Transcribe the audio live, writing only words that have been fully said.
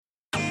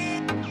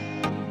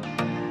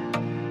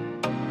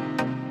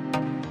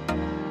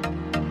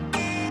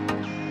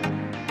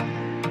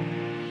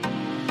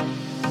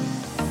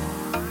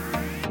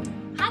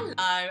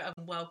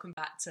welcome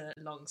back to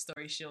Long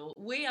Story Short.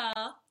 We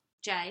are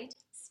Jade,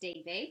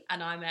 Stevie,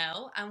 and I'm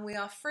Elle, and we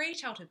are three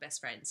childhood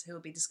best friends who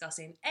will be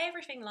discussing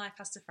everything life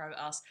has to throw at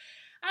us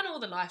and all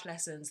the life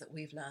lessons that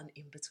we've learned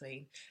in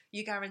between.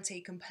 You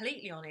guarantee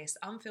completely honest,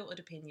 unfiltered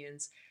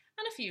opinions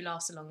and a few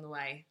laughs along the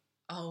way.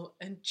 Oh,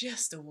 and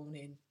just a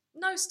warning,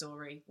 no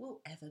story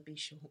will ever be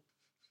short.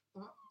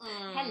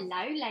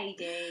 Hello,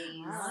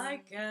 ladies. Hi,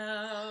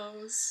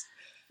 girls.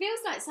 Feels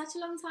like such a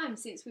long time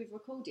since we've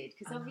recorded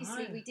because I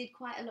obviously know. we did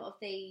quite a lot of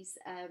these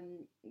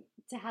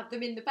to have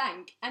them in the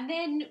bank, and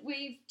then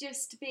we've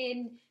just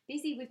been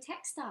busy with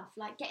tech stuff,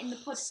 like getting the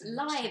pod So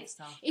much tech live.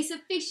 stuff. It's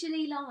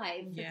officially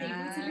live for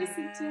people to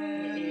listen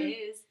to. it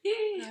is.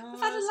 Oh, We've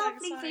had a so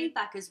lovely exciting.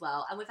 feedback as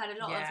well, and we've had a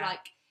lot of Yeah.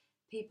 like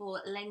people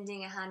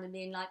lending a hand and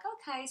being like,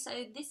 okay, so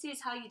this is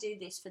how you do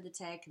this for the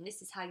tech, and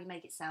this is how you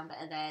make it sound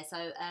better there.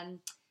 So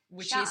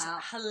Which shout is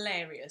out.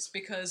 hilarious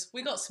because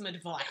we got some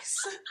advice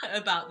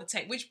about the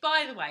tech, which,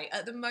 by the way,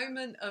 at the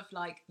moment of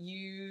like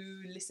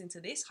you listening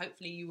to this,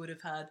 hopefully you would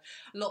have heard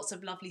lots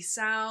of lovely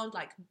sound,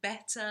 like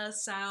better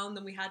sound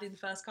than we had in the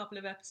first couple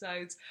of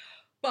episodes.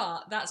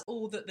 But that's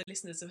all that the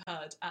listeners have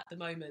heard at the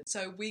moment.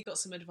 So we got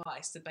some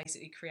advice to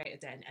basically create a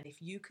den. And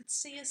if you could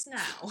see us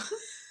now,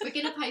 We're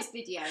going to post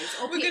videos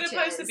or we're going pictures. to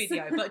post a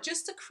video. But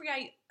just to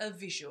create a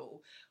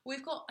visual,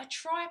 we've got a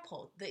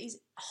tripod that is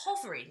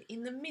hovering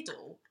in the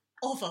middle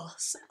of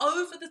us,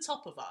 over the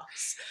top of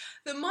us.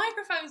 The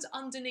microphone's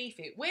underneath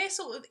it. We're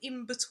sort of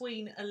in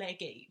between a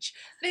leg each.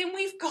 Then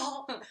we've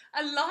got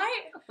a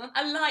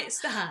light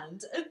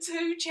stand and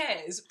two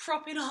chairs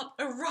propping up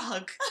a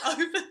rug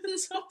over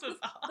the top of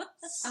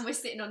us. And we're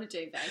sitting on a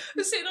duvet.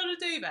 We're sitting on a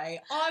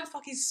duvet. I'm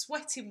fucking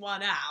sweating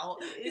one out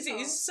because it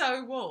is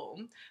so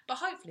warm. But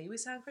hopefully we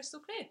sound crystal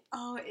clear.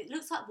 Oh, it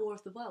looks like War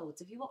of the Worlds.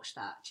 Have you watched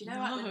that? Do you know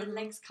like when the No.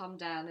 legs come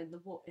down in the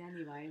war?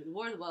 Anyway, the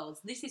War of the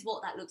Worlds. This is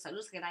what that looks like. It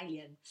looks like an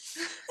alien.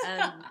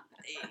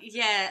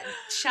 Yeah,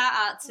 shout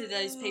out to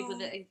those people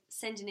that are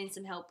sending in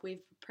some help.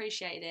 We've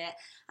appreciated it.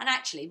 And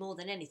actually, more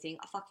than anything,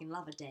 I fucking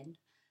love a den.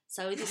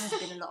 So this has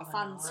been a lot of I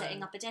fun know.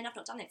 setting up a den. I've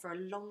not done it for a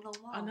long, long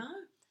while. I know.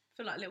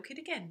 Feel like a little kid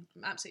again.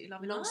 I'm absolutely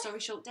loving Long life. story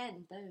short,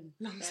 den. Boom.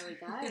 There we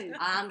go.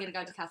 I'm going to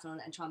go to Decathlon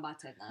and try and buy a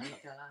tent now. I'm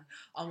not going to lie.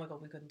 Oh my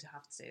god, we're going to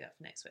have to do that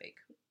for next week.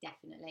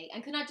 Definitely.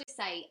 And can I just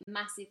say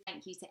massive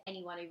thank you to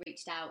anyone who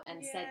reached out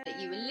and said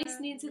that you were Yeah,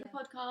 listening to the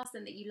podcast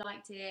and that you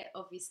liked it.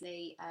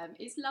 Obviously,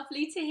 it's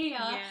lovely to hear.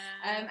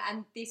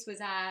 And this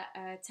was our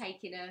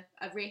taking a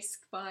risk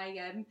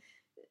by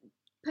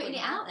putting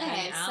it out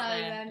there. So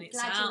and it's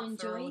glad out you're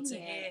for all enjoying to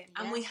it. hear.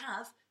 And Yeah. we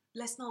have,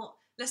 let's not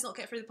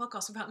get through the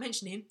podcast without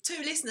mentioning 2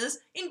 listeners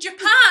in Japan.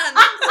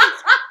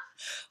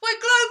 We're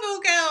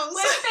global girls.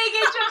 We're big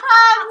in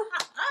Japan.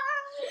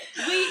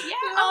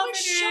 I Loving was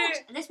it.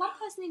 shocked. And there's one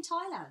person in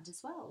Thailand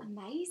as well.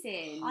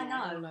 Amazing. I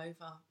know. All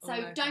over.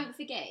 So don't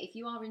forget, if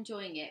you are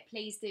enjoying it,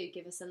 please do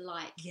give us a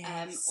like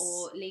Yes.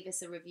 or leave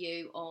us a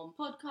review on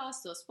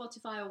podcast or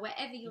Spotify or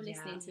wherever you're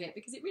listening to it,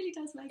 because it really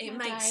does make It our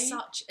makes day.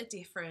 such a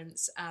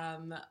difference,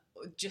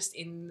 just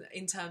in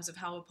terms of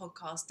how a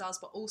podcast does,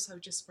 but also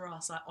just for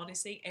us. Like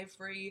honestly,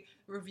 every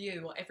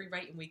review or every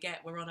rating we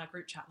get, we're on our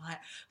group chat like,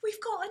 we've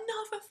got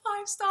another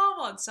 5-star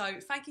one. So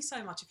thank you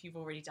so much if you've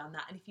already done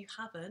that, and if you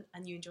haven't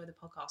and you enjoy the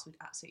podcast, we'd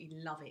absolutely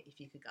love it if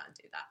you could go and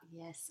do that.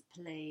 Yes,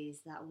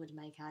 please. That would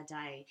make our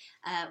day.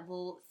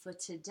 Well, for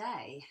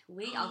today,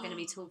 we are going to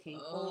be talking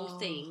all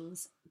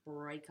things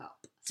breakup.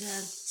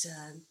 Dun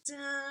dun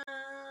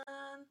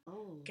dun.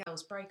 Oh,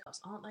 Girls, breakups,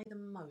 aren't they the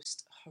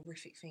most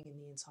horrific thing in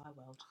the entire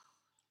world?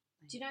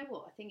 Do you know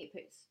what? I think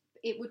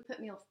it would put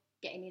me off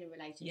getting in a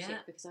relationship Yeah.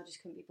 because I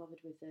just couldn't be bothered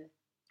with the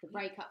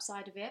breakup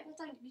side of it.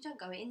 well, you don't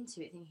go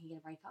into it thinking you're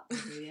going to break up,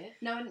 do you?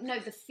 No,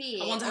 the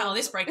fear. I wonder how of-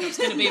 this breakup's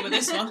going to be with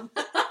this one.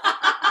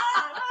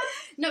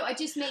 No, I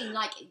just mean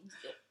like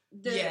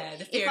the fear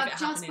if of I've it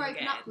just happening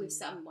broken up again. with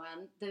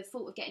someone, the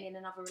thought of getting in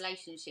another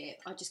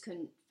relationship, I just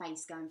couldn't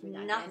face going through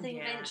that. Nothing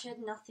Yeah. ventured,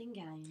 nothing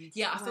gained.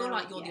 Yeah, I feel Well,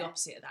 like you're the yeah.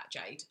 opposite of that,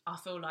 Jade. I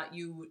feel like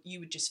you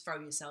would just throw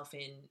yourself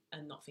in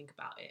and not think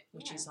about it,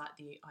 which is like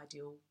the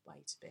ideal way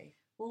to be.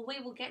 Well, we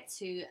will get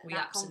to We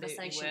that absolutely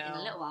conversation in a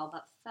will. little while,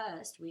 but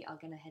first we are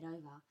going to head over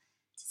to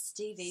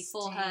Stevie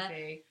for her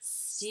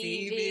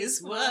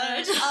Stevie's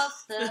word of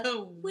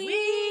the week.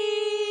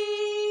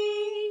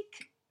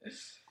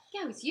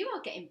 Girls, you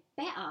are getting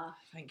better.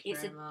 Thank you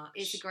very much.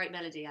 It's a great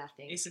melody, I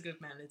think. It's a good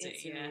melody,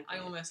 It's a yeah. really I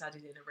good. almost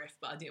added in a riff,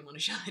 but I didn't want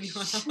to show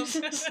anyone off.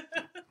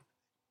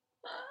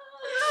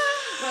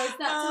 Well, it's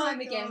that Oh, time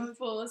again God.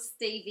 for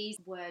Stevie's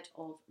word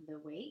of the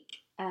week.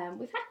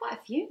 We've had quite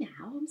a few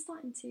now. I'm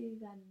starting to.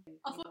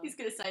 I thought he was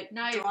going to say,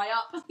 No. dry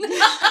up.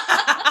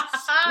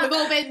 We've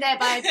all been there,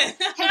 babe.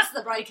 Hence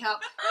the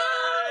breakup.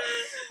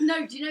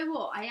 No, do you know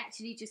what? I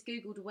actually just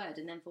Googled a word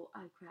and then thought,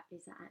 oh crap,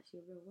 is that actually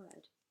a real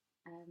word?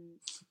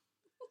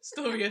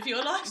 Story of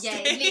your life. Yeah,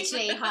 Steve.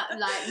 literally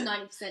like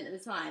 90% of the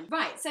time.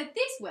 Right, so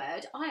this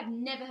word, I have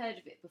never heard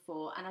of it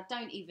before, and I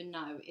don't even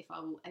know if I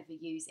will ever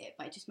use it,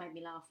 but it just made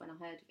me laugh when I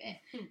heard of it.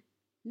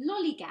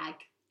 Lollygag.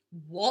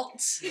 What?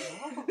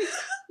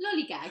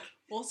 Lollygag.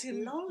 What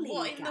in the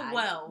Lollygag?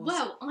 world?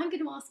 Well, I'm going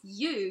to ask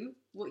you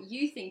what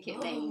you think it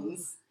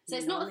means. So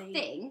it's not a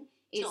thing,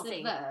 it's not a a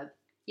thing. verb.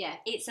 Yeah.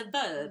 It's a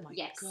verb. Oh my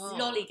Yes. God.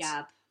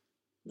 Lollygab.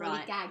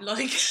 Right.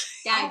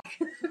 Lollygag. Gag.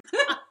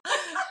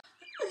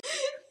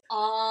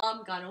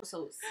 I'm going all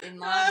sorts in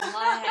my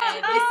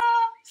head.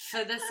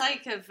 For the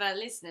sake of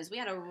listeners, we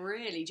had a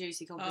really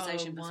juicy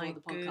conversation Oh before my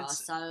the podcast,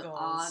 good so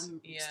God.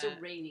 I'm Yeah. still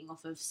reading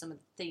off of some of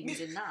the things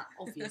in that,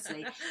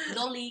 obviously.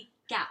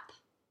 Lollygap.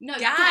 No,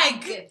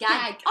 Gag. gag.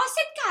 Gag. I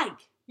said gag.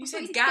 You I said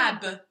thought you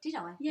gab. said Did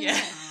I? Yeah.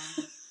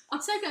 Ah.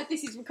 I'm so glad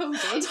this is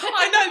recorded.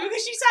 I know,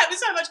 because you said it with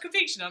so much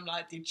conviction. I'm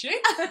like, did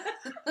you?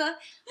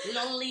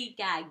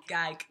 Lollygag.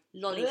 Gag.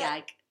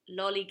 Lollygag.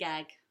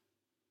 Lollygag.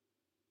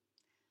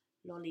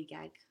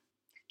 Lollygag.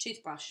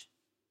 Toothbrush.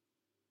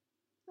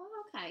 Oh,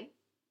 okay.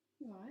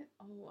 All right.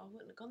 Oh, I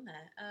wouldn't have gone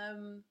there.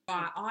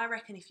 Right, I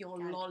reckon if you're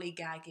Gag.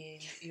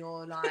 lollygagging,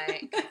 you're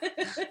like...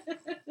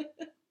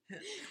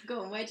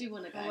 Go on, where do you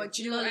want to go? Oh,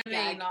 do you know what I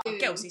mean? Lollygag. Like, Ooh.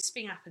 girls, this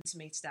thing happened to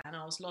me today and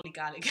I was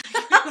lollygagging.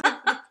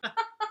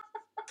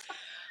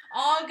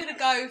 I'm going to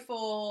go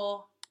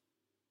for...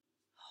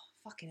 Oh,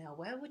 fucking hell,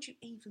 where would you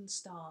even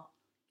start?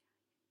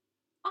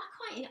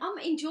 I'm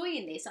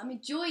enjoying this. I'm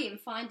enjoying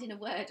finding a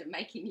word and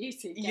making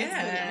use of it. Yeah.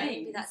 That's what it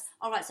Maybe means. that's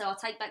all right. So I'll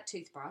take back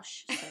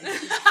toothbrush.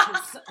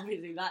 So,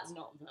 obviously, that's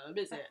not a verb,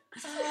 is it?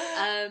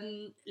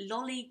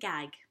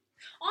 Lollygag.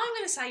 I'm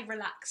going to say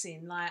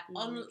relaxing, like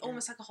Lollygag.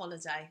 almost like a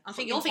holiday. I'm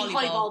thinking You're thinking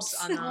hollybobs.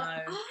 hollybobs. I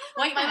know. Oh,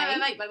 Wait,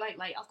 okay.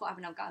 wait. I've got to have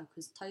another go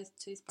because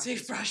toothbrush.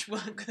 Toothbrush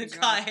weren't going to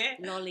Right. cut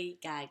it.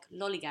 Lollygag.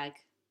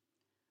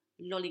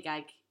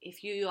 Lollygag.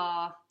 If you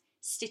are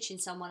stitching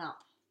someone up,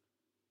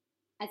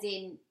 As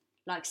in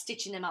like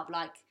stitching them up,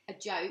 like a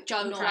joke,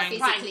 joke, not prank,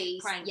 physically.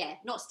 prank. Yeah.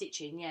 Not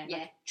stitching. Yeah. Yeah.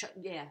 Like,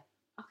 yeah.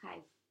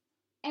 Okay.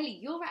 Ellie,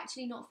 you're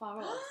actually not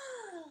far off.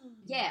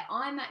 Yeah,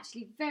 I'm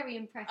actually very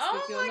impressed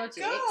with your Oh my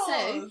logic. God.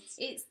 So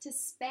it's to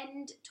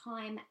spend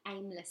time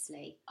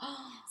aimlessly.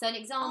 So an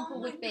example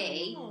Oh would my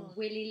be God.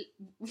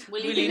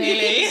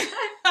 willy-nilly.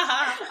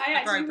 I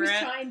actually was Appropriate.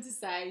 trying to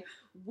say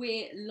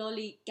we're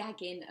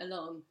lollygagging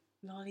along.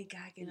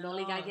 Lollygagging.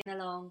 Lollyggagging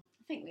along.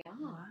 I think we are.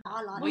 Wow.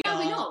 I like We that. No,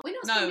 are. we're not. We're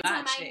not No, spending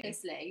time actually.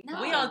 aimlessly.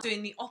 No. We are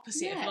doing the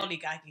opposite Yeah. of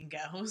lollygagging,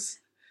 girls.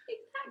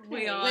 Exactly.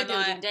 We are We're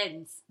building like-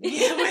 dens.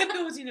 Yeah, we're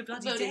building a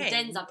bloody Building den.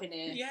 dens up in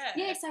here. Yeah.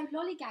 Yeah, so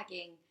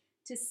lollygagging,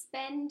 to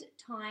spend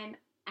time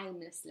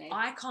aimlessly.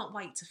 I can't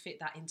wait to fit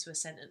that into a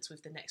sentence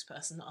with the next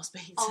person that I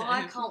speak to. Oh,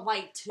 I can't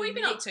wait to. What have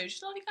you been up to?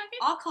 Just lollygagging?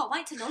 I can't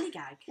wait to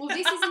lollygag. Well,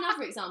 this is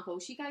another example.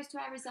 She goes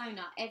to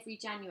Arizona every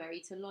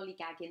January to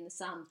lollygag in the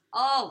sun.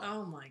 Oh,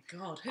 Oh my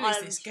God, who is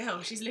I'm- this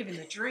girl? She's living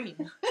the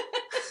dream.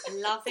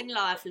 loving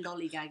life,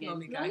 lollygagging.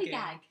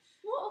 Lollygag.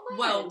 What a word.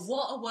 Well,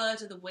 what a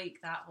word of the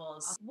week that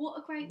was. What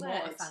a great word.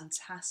 What a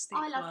fantastic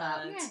I love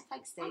that. word. Yeah.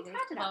 Thanks, I'm Stevie.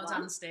 proud of that Well one.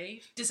 done,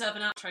 Steve. Deserve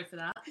an outro for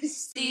that.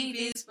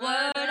 Stevie's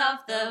word of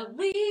the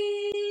week.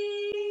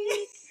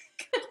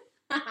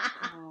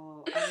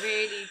 Oh, I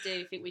really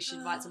do think we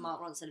should write to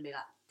Mark Ronson and be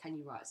like, "Can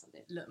you write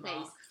something?" Look, Please.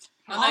 Mark.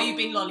 I know you've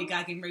been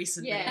lollygagging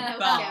recently, Yeah,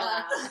 but... get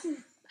that.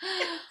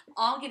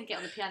 I'm going to get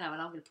on the piano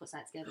and I'm going to put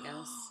something together,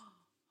 girls.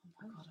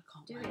 Oh my God, I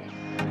can't Do wait.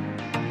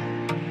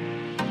 it.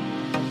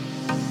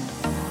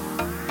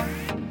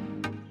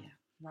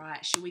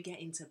 Right, should we get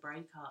into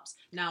breakups?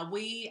 Now,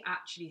 we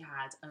actually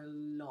had a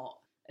lot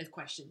of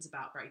questions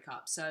about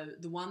breakups. So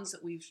the ones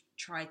that we've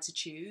tried to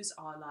choose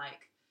are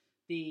like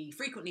the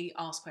frequently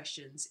asked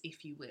questions,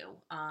 if you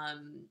will.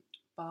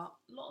 But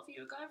a lot of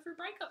you are going through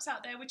breakups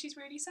out there, which is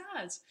really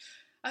sad.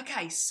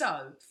 Okay,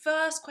 so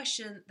first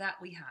question that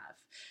we have.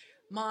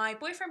 My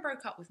boyfriend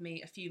broke up with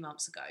me a few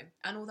months ago,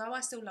 and although I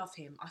still love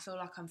him, I feel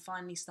like I'm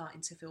finally starting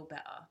to feel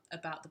better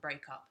about the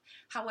breakup.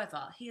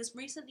 However, he has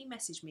recently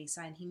messaged me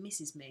saying he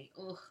misses me,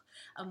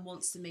 and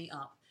wants to meet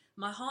up.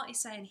 My heart is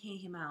saying hear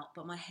him out,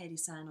 but my head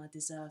is saying I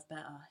deserve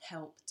better.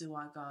 Help, do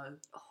I go?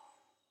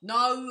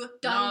 No,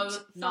 Don't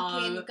no,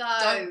 fucking no. go.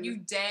 Don't you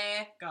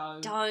dare go.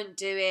 Don't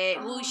do it.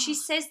 Well, Oh. she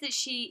says that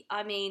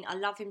I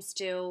love him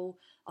still.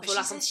 I But feel she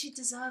like says she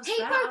deserves He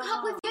better. broke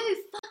up with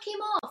you. Fuck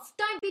him off.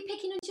 Don't be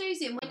picking and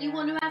choosing when you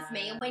want to have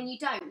me and when you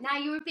don't. Now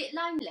you're a bit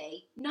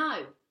lonely.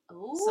 No.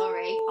 Ooh,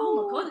 Sorry.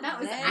 Oh my God, that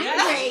was there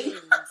angry. it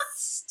is.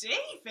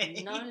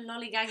 Stevie. No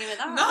lollygagging with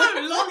that.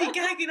 No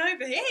lollygagging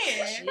over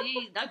here.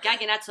 Jeez, no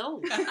gagging at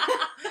all.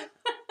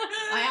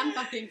 I am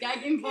fucking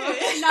gagging for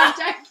it. No, I'm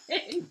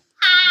joking.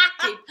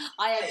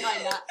 I am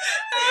kind that.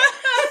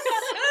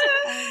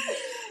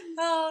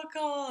 Oh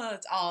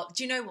God. Oh,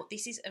 do you know what?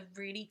 This is a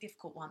really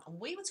difficult one. And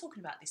we were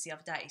talking about this the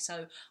other day.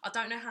 So I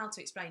don't know how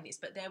to explain this,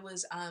 but there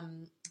was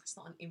it's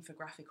not an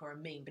infographic or a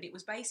meme, but it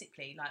was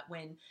basically like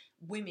when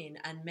women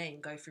and men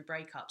go through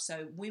breakups.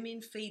 So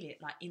women feel it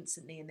like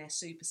instantly and they're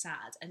super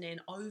sad. And then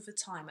over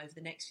time, over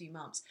the next few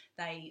months,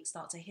 they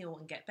start to heal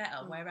and get better.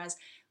 Whereas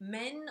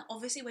men,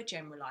 obviously we're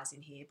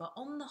generalising here, but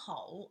on the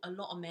whole, a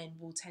lot of men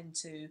will tend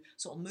to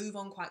sort of move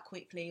on quite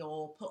quickly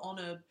or put on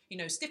a,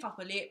 stiff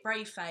upper lip,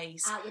 brave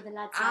face. Out with the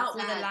lads. out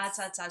with the lads,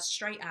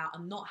 straight out,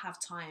 and not have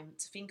time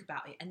to think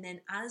about it. And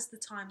then as the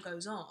time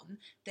goes on,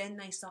 then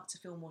they start to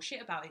feel more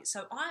shit about it.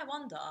 So I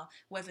wonder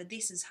whether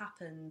this has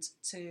happened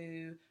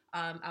to...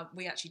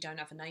 we actually don't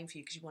have a name for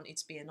you because you wanted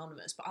to be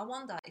anonymous, but I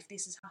wonder if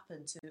this has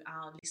happened to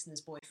our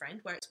listener's boyfriend,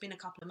 where it's been a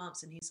couple of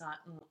months and he's like,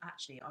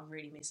 actually, I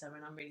really miss her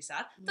and I'm really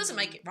sad. Doesn't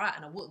make it right,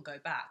 and I wouldn't go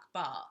back,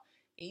 but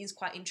it is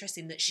quite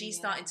interesting that she's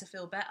starting to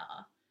feel better.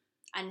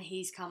 And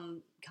he's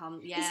come,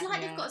 It's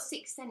like they've got a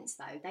sixth sense,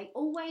 though. They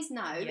always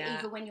know,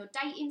 either when you're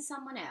dating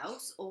someone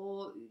else,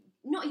 or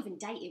not even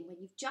dating, when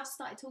you've just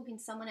started talking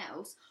to someone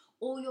else,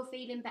 or you're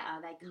feeling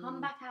better, they come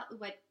back out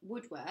the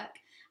woodwork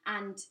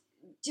and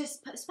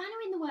just put a spanner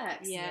in the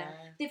works.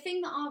 The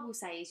thing that I will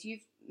say is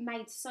you've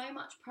made so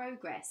much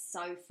progress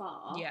so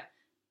far.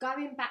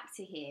 Going back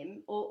to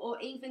him, or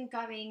even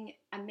going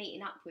and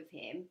meeting up with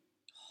him,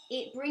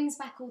 it brings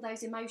back all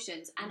those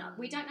emotions. And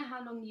we don't know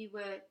how long you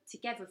were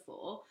together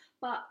for,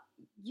 but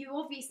you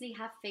obviously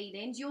have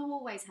feelings. You'll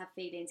always have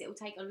feelings. It will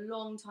take a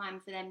long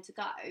time for them to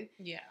go.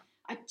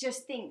 I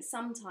just think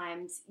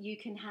sometimes you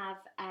can have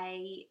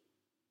a,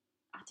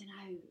 I don't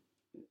know,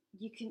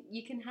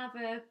 you can have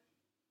a,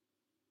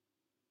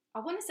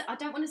 I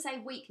don't want to say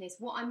weakness.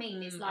 What I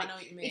mean is, like,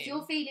 if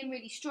you're feeling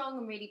really strong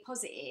and really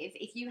positive,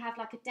 if you have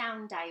like a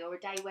down day or a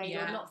day where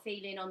you're not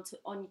feeling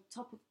on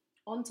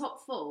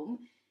top form,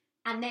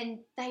 and then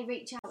they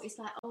reach out, it's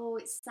like, oh,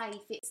 it's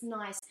safe, it's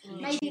nice.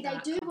 Maybe they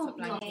do want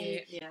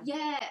me.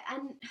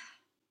 And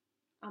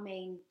I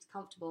mean, it's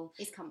comfortable.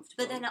 It's comfortable.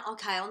 But then,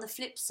 okay, on the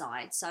flip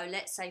side, so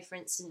let's say, for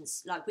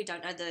instance, like, we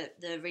don't know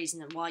the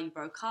reason why you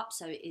broke up.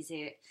 So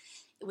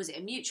was it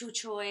a mutual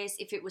choice?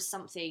 If it was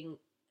something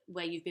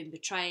where you've been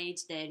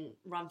betrayed, then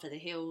run for the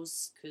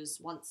hills, because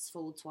once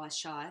fall, twice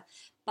shy.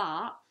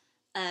 But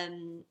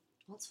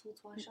once fall,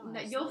 twice shy.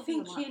 No, you're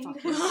thinking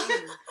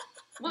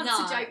once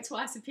a joke,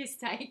 twice a piss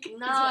take.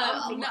 No, what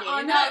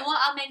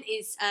I meant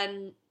is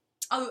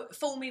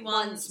fool me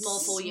once, more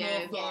for you.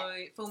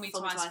 Fool me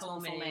twice, fool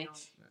me.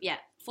 Yeah,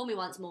 fool me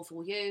once, more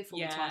for you. Fool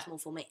me twice, more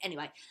for me.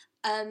 Anyway,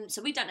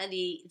 so we don't know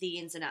the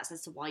ins and outs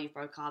as to why you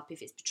broke up.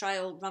 If it's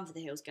betrayal, run for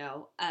the hills,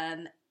 girl.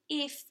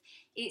 If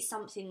it's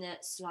something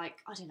that's like,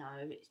 I don't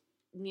know,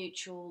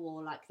 mutual,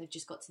 or like they've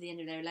just got to the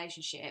end of their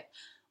relationship,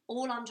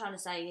 all I'm trying to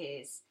say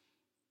is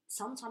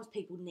sometimes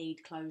people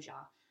need closure.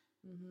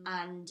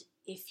 And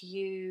if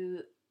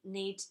you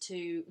need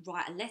to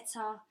write a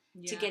letter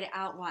to get it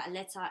out, write a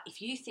letter.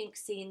 If you think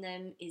seeing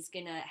them is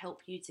going to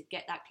help you to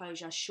get that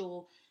closure,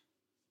 sure.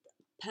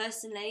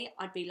 Personally,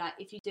 I'd be like,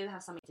 if you do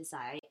have something to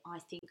say, I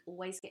think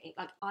always get it.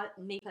 Like,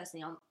 me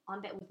personally,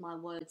 I'm better with my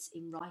words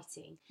in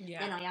writing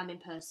than I am in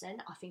person.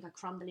 I think I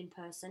crumble in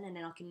person, and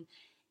then I can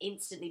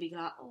instantly be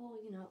like, oh,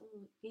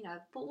 you know.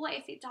 But what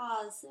if it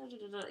does?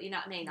 You know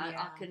what I mean?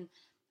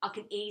 I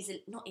can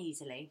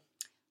easily,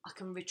 I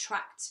can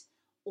retract,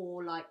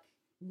 or like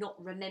not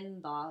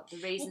remember the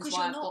reasons because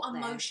why you're I've got not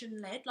there.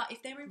 emotion led. Like,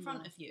 if they're in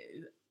front of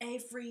you,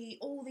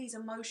 all these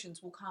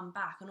emotions will come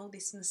back, and all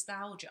this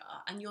nostalgia,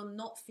 and you're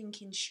not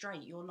thinking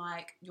straight. You're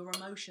like, your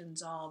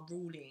emotions are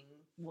ruling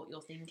what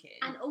you're thinking.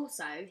 And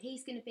also,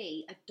 he's going to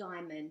be a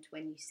diamond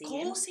when you see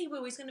him. Of course he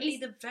will. He's going to be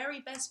the very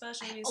best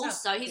version of himself.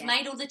 Also, he's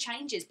made all the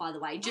changes, by the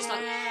way. Just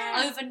like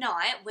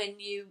overnight, when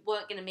you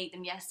weren't going to meet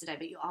them yesterday,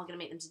 but you are going to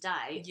meet them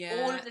today,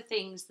 all of the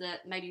things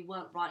that maybe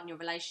weren't right in your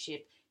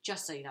relationship,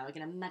 just so you know, are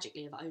going to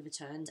magically have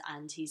overturned,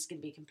 and he's going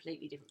to be a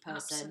completely different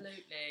person.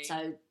 Absolutely.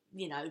 So,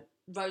 you know,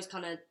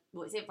 rose-coloured,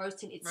 what is it?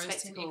 Rose-tinted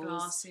spectacles.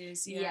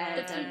 Glasses,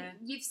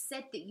 You've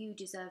said that you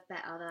deserve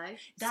better, though.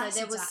 That's so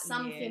there was exactly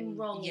something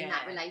wrong in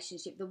that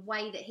relationship. The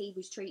way that he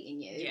was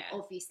treating you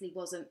obviously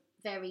wasn't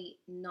very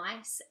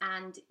nice,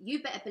 and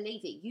you better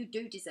believe it, you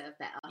do deserve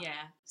better.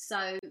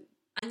 So...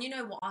 And you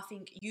know what, I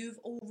think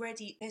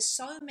there's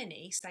so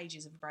many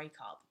stages of a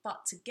breakup,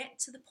 but to get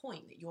to the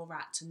point that you're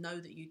at, to know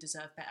that you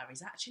deserve better,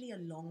 is actually a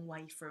long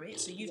way through it.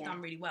 So you've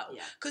done really well.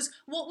 Because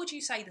what would you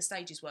say the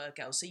stages were,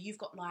 girls? So you've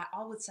got, like,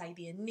 I would say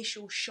the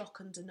initial shock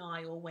and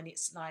denial when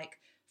it's like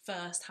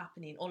first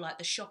happening, or like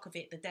the shock of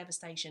it, the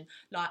devastation.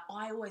 Like,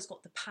 I always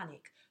got the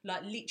panic.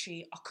 Like,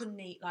 literally, I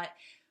couldn't eat, like,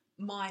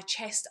 my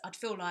chest, I'd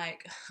feel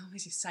like, I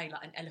always say,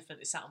 like an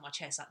elephant is sat on my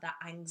chest, like that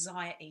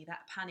anxiety,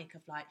 that panic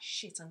of like,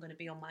 shit, I'm going to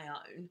be on my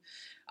own.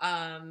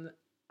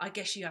 I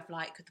guess you have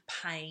like the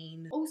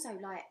pain. Also,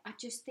 like, I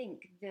just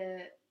think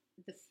the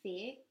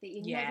fear that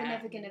you're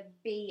never going to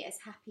be as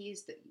happy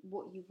as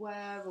what you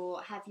were,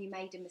 or have you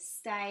made a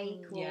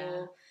mistake,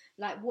 or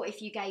like, what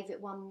if you gave it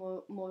one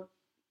more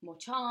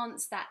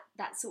chance, that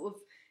sort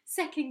of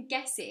second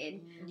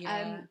guessing.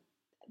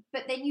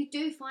 But then you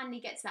do finally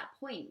get to that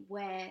point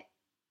where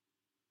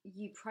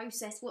you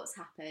process what's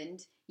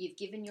happened, you've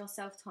given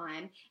yourself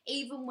time.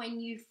 Even when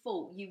you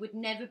thought you would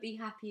never be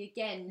happy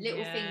again,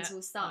 little things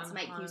will start to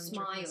make you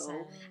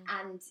smile,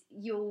 and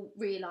you'll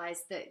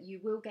realise that you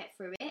will get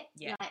through it.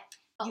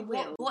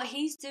 What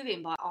he's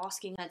doing by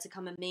asking her to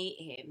come and meet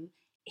him,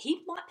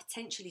 he might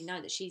potentially know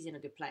that she's in a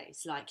good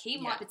place. Like,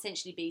 he might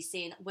potentially be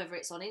seeing, whether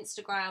it's on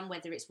Instagram,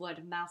 whether it's word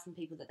of mouth from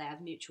people that they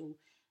have mutual,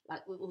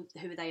 like,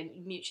 who they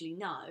mutually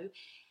know.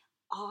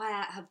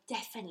 I have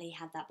definitely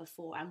had that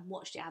before and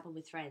watched it happen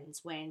with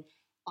friends when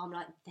I'm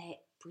like, they're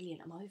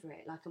brilliant, I'm over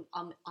it. Like,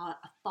 I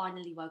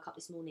finally woke up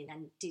this morning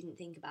and didn't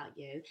think about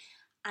you.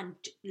 And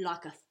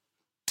like a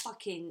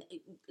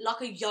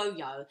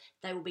yo-yo,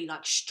 they will be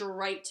like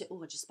straight to,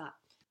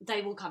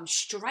 they will come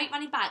straight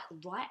running back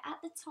right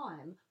at the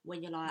time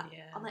when you're like,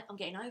 I'm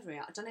getting over it.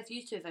 I don't know if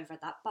you two have ever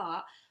had that,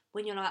 but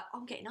when you're like,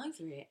 I'm getting over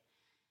it.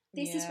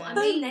 This is what I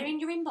Boom, mean. they're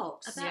in your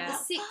inbox. About the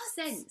sixth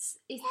sense.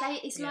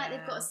 It's like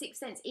they've got a sixth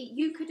sense.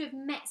 You could have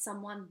met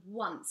someone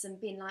once and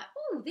been like,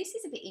 oh, this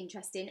is a bit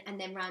interesting, and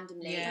then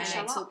randomly an ex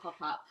will pop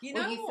up. You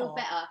feel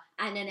better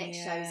and an ex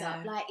shows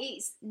up. Like,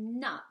 it's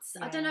nuts.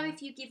 I don't know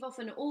if you give off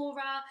an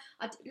aura.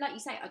 Like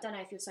you say, I don't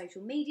know if your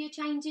social media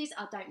changes.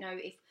 I don't know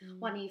if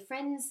one of your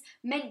friends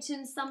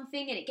mentions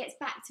something and it gets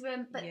back to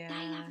them, but they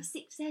have a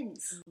sixth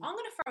sense. I'm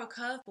going to throw a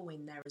curveball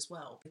in there as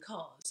well,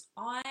 because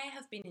I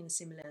have been in a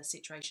similar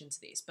situation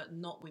to this, but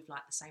not with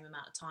like the same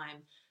amount of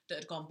time that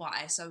had gone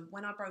by. So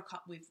when I broke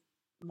up with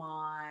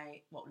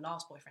my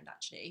last boyfriend,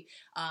 actually,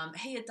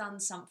 he had done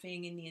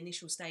something in the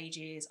initial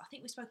stages. I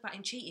think we spoke about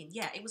him cheating.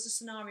 Yeah, it was a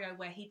scenario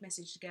where he'd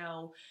messaged a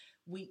girl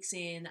weeks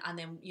in, and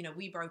then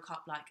we broke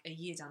up like a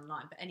year down the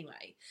line. But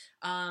anyway,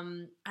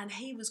 and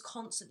he was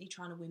constantly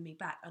trying to win me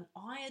back, and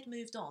I had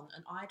moved on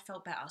and I had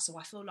felt better, so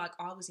I feel like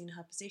I was in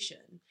her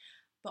position.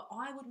 But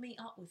I would meet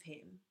up with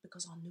him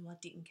because I knew I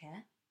didn't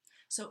care.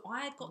 So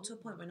I had got to a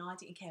point when I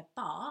didn't care,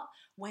 but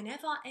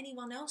whenever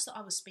anyone else that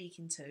I was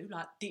speaking to,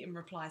 like, didn't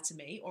reply to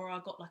me, or I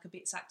got like a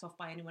bit sacked off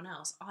by anyone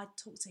else, I'd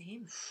talk to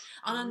him.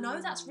 And I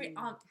know that's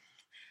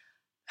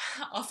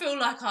I feel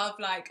like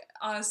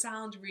I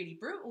sound really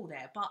brutal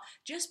there, but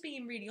just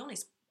being really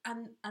honest.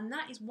 And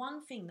that is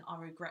one thing that I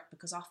regret,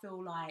 because I feel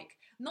like,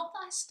 not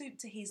that I stooped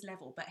to his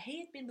level, but he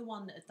had been the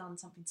one that had done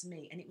something to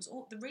me, and it was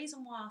all the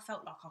reason why I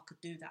felt like I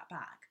could do that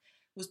back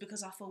was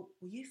because I thought,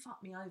 well, you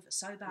fucked me over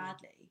so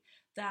badly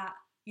that,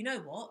 you know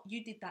what,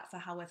 you did that for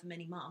however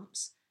many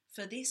months.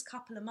 For this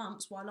couple of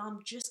months, while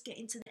I'm just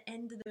getting to the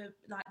end of the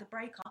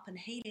breakup and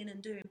healing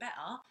and doing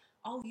better,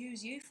 I'll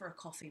use you for a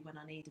coffee when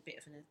I need a bit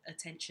of an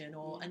attention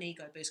or an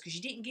ego boost, because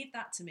you didn't give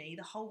that to me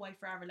the whole way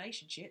through our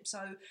relationship.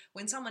 So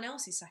when someone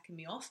else is sacking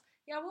me off,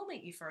 I will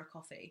meet you for a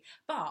coffee.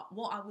 But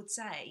what I would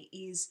say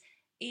is,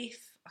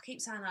 if I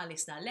keep saying our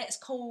listener, let's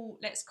call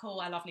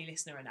our lovely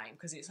listener a name,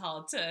 because it's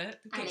hard to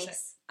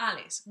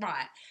Alice,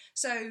 right?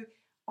 So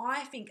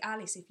I think,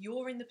 Alice, if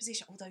you're in the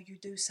position, although you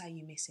do say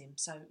you miss him,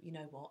 so you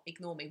know what,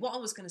 ignore me. What I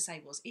was going to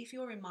say was, if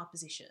you're in my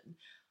position,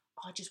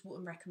 I just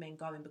wouldn't recommend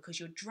going,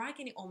 because you're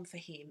dragging it on for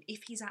him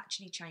if he's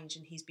actually changed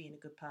and he's being a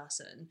good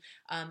person.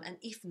 And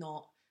if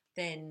not,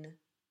 then,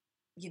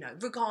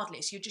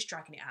 regardless, you're just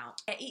dragging it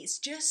out. It's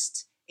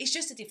just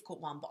a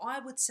difficult one, but I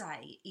would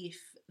say if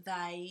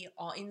they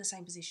are in the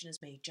same position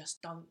as me,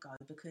 just don't go,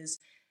 because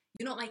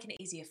you're not making it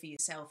easier for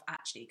yourself,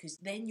 actually, because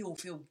then you'll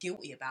feel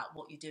guilty about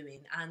what you're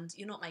doing, and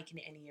you're not making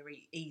it any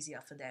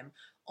easier for them.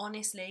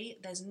 Honestly,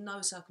 there's no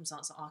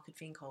circumstance that I could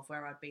think of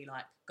where I'd be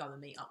like, go and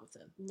meet up with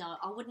them. No,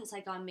 I wouldn't say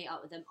go and meet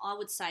up with them. I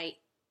would say,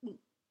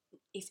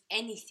 if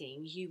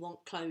anything, you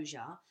want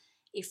closure.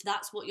 If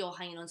that's what you're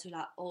hanging on to,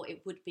 like, or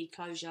it would be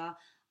closure,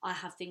 I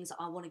have things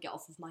that I want to get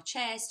off of my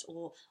chest,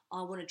 or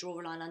I want to draw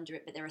a line under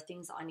it, but there are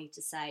things that I need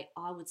to say.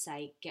 I would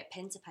say, get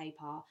pen to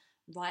paper,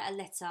 write a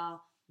letter,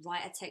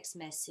 write a text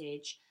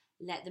message,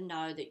 let them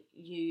know that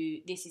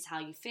this is how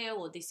you feel,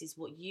 or this is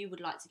what you would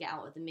like to get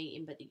out of the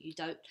meeting, but that you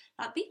don't,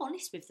 like, be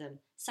honest with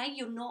them. Say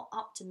you're not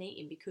up to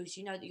meeting because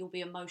you know that you'll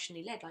be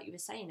emotionally led, like you were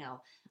saying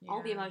now. Yeah.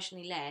 I'll be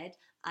emotionally led,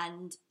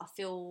 and I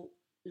feel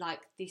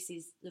like this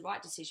is the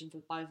right decision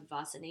for both of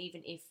us, and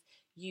even if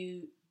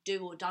you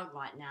do or don't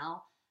right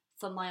now,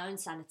 for my own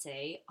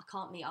sanity, I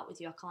can't meet up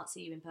with you, I can't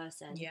see you in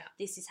person. Yeah.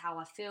 This is how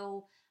I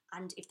feel.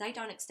 And if they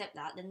don't accept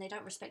that, then they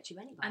don't respect you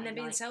anyway. And they're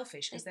being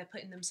selfish because they're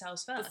putting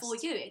themselves first. Before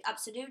you,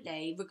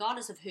 absolutely.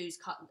 Regardless of who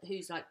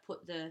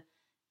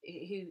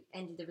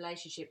ended the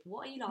relationship.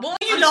 What are you laughing at?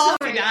 What are you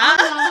laughing at?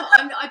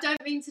 I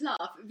don't mean to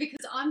laugh,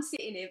 because I'm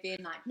sitting here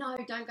being like, no,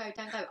 don't go.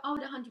 I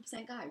would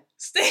 100% go.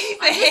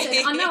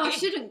 Stevie! I know I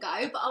shouldn't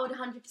go, but I would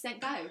 100%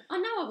 go. I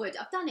know I would.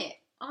 I've done it.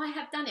 I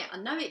have done it. I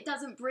know it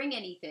doesn't bring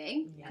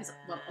anything. Yeah.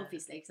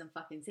 Obviously, because I'm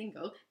fucking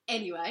single.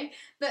 Anyway,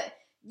 but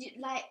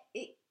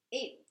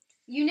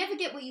you never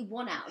get what you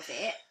want out of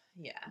it.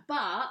 Yeah.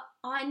 But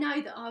I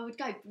know that I would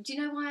go. Do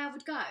you know why I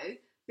would go?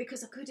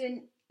 Because I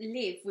couldn't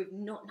live with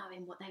not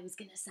knowing what they was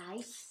going to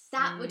say.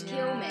 That would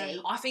kill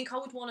me. I think I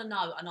would want to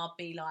know, and I'd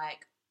be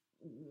like,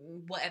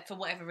 for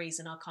whatever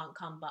reason, I can't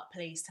come, but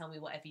please tell me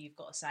whatever you've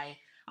got to say.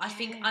 I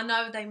think, I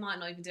know they might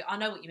not even do it. I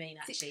know what you mean,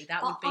 actually.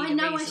 That would be the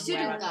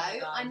reason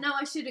why I know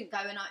I shouldn't go,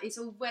 and it's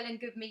all well and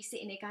good me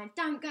sitting here going,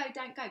 don't go.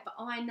 But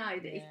I know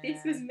that if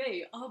this was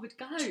me, I would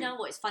go. Do you know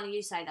what? It's funny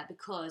you say that,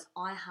 because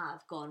I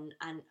have gone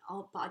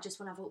but I just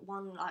want to have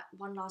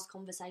one last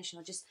conversation.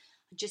 I just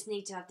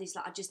need to have this,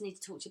 I just need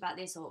to talk to you about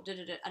this, or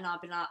da-da-da, and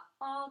I've been like,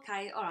 oh,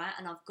 okay, all right,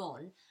 and I've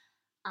gone.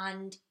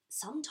 And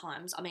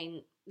sometimes,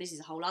 this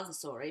is a whole other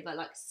story, but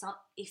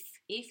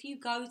if you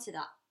go to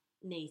that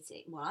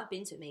meeting, well, I've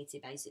been to a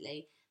meeting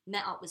basically,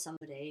 met up with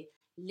somebody,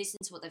 listen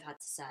to what they've had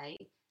to say,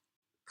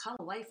 come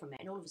away from it,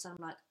 and all of a sudden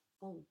I'm like,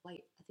 oh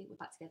wait, I think we're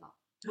back together.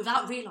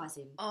 Without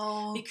realising.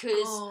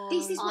 Because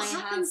this is what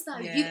happens though.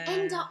 You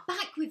end up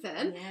back with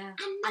them and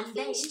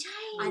nothing's changed.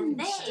 And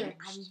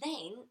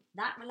then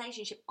that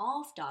relationship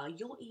after,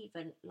 you're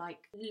even like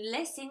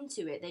less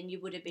into it than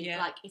you would have been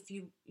like if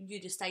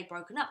you'd have stayed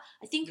broken up.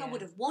 I think I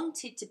would have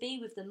wanted to be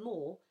with them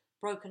more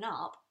broken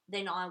up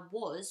than I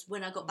was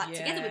when I got back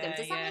together with them.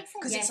 Does that make sense?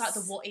 Because it's like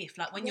the what if.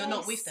 Like when you're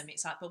not with them,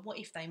 it's like, but what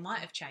if they might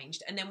have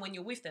changed? And then when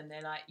you're with them,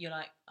 you're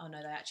like, oh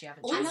no, they actually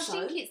haven't changed. And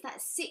I think it's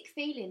that sick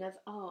feeling of,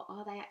 oh,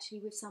 are they actually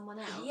with someone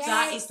else?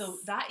 Yes.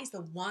 That is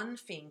the one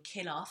thing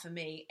killer for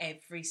me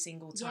every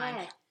single time.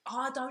 Yeah.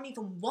 I don't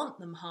even want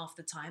them half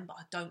the time, but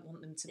I don't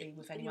want them to be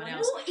with anyone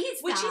else. What is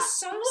that? Which is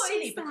so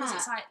silly because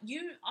it's like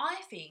I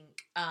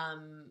think.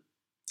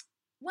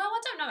 Well,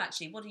 I don't know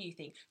actually. What do you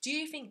think? Do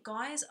you think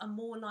guys are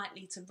more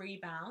likely to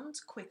rebound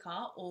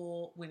quicker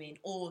or women,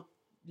 or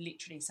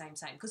literally same?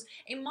 Because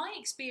in my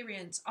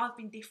experience, I've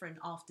been different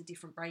after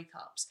different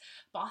breakups.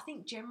 But I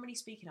think generally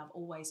speaking, I've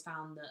always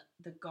found that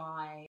the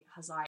guy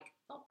has like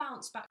not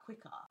bounced back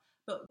quicker,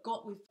 but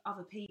got with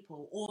other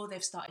people, or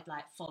they've started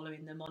like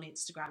following them on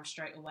Instagram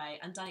straight away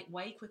and done it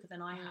way quicker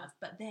than I have.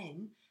 But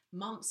then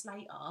months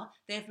later,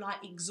 they've like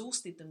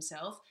exhausted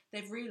themselves.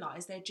 They've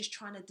realised they're just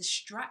trying to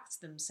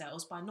distract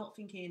themselves by not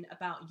thinking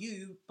about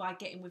you by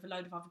getting with a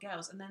load of other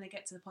girls, and then they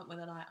get to the point where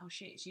they're like, oh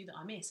shit, it's you that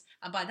I miss.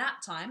 And by that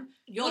time,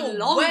 you're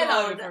long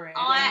well gone. over it.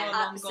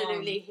 I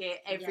absolutely hear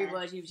every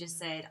word you've just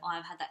said.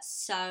 I've had that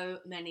so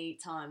many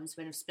times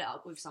when I've split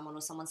up with someone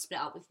or someone split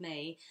up with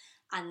me,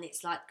 and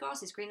it's like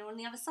grass is greener on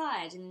the other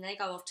side, and they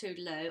go off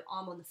toodaloo,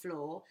 I'm on the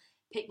floor,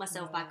 pick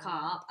myself back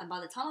up, and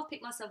by the time I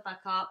pick myself back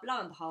up,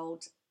 lo and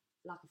behold,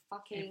 like a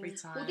fucking... Every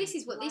time. Well, this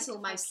is what this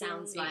almost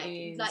sounds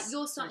like. Like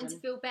you're starting to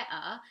feel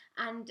better,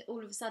 and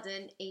all of a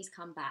sudden he's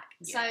come back.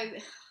 Yeah. So,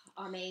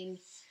 I mean...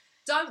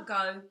 Don't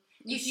go.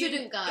 You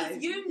shouldn't go.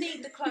 If you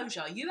need the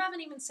closure, you haven't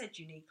even said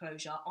you need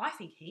closure. I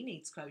think he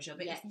needs closure,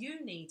 but if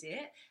you need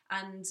it,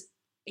 and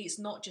it's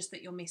not just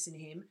that you're missing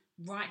him,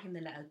 write him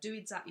the letter. Do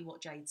exactly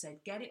what Jade said.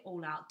 Get it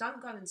all out.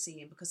 Don't go and see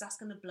him because that's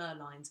going to blur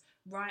lines.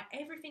 Write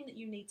everything that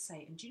you need to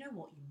say. And do you know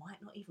what? You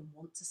might not even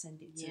want to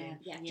send it to him.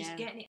 Yeah. Just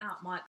getting it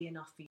out might be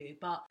enough for you.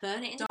 But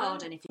burn it in the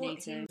garden if you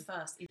need to. Him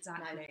first.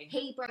 Exactly. No,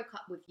 he broke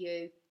up with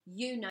you.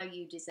 You know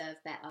you deserve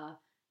better.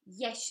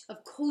 Yes,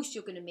 of course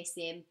you're going to miss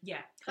him.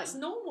 Yeah. That's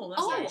normal.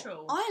 That's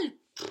natural. I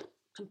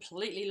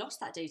completely lost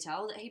that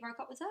detail that he broke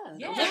up with her.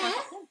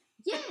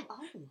 Yeah. Oh,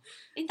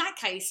 in that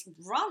case,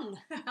 run.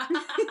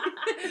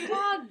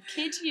 Run,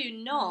 kid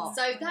you not.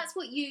 So that's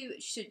what you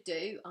should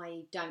do.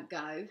 I don't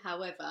go.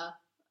 However,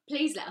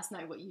 please let us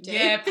know what you do.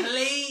 Yeah,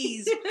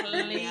 please keep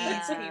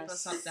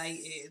us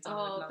updated.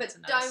 But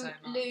don't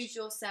lose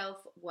your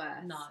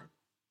self-worth. No.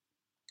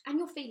 And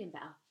you're feeling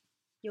better.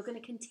 You're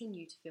going to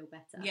continue to feel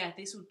better. Yeah,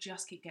 this will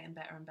just keep getting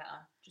better and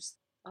better.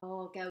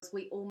 Oh, girls,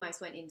 we almost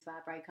went into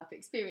our breakup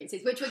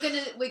experiences, which we're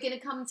gonna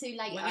come to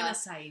later. We're gonna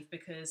save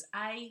because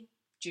A,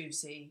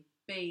 juicy.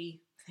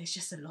 B, there's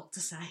just a lot to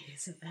say,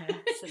 isn't there?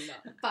 It's a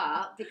lot.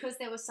 But because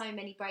there were so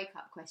many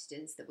breakup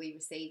questions that we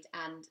received,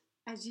 and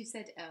as you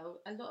said, Elle,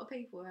 a lot of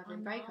people are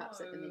having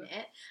breakups at the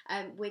minute,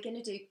 we're going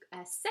to do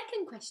a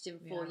second question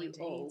for you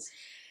all.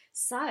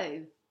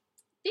 So,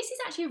 this is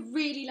actually a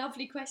really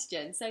lovely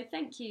question. So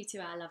thank you to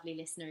our lovely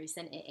listener who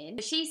sent it in.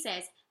 She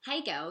says,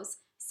 hey girls,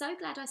 so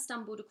glad I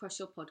stumbled across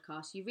your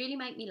podcast. You really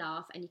make me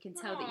laugh, and you can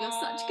tell that you're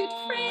such good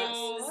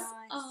friends.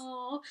 Nice.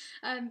 Oh,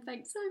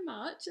 thanks so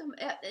much.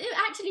 It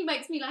actually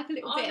makes me like a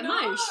little bit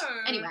emotional.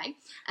 Anyway,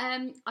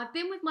 I've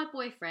been with my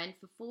boyfriend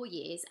for 4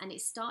 years, and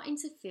it's starting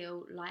to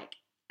feel like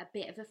a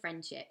bit of a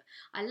friendship.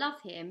 I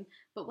love him,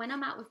 but when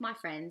I'm out with my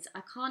friends,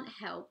 I can't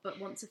help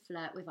but want to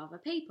flirt with other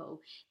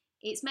people.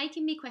 It's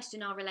making me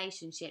question our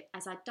relationship,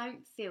 as I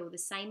don't feel the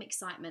same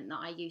excitement that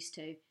I used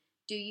to.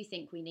 Do you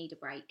think we need a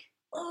break?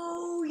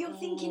 Oh, you're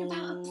thinking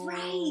about a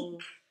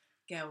break.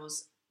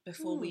 Girls,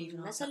 before we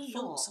even answer,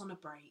 thoughts on a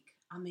break.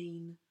 I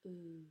mean,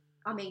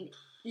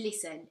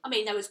 listen.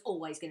 They was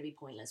always going to be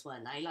pointless,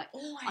 weren't they? Like,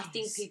 always. I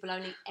think people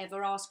only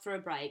ever ask for a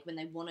break when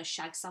they want to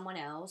shag someone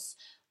else,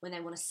 when they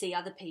want to see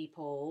other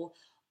people,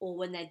 or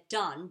when they're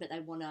done, but they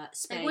want to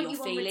spare your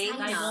feelings.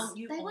 They want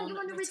you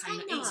on a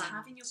retainer. It's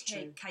having your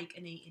cake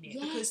and eating it.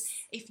 Yes. Because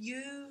if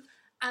you,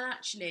 and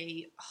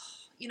actually,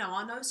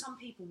 I know some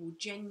people will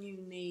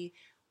genuinely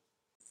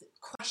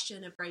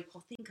question a break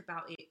or think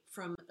about it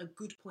from a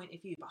good point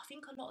of view, but I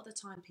think a lot of the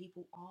time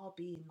people are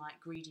being like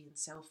greedy and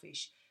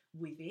selfish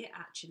with it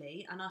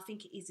actually, and I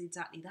think it is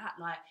exactly that.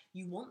 Like,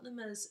 you want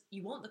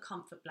the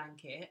comfort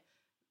blanket.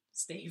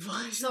 Steve,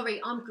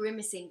 sorry, I'm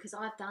grimacing because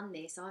I've done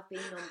this. I've been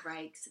on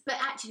breaks, but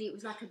actually it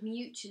was like a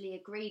mutually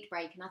agreed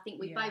break, and I think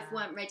we both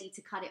weren't ready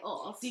to cut it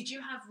off. Did you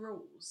have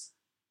rules?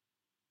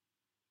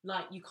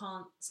 Like, you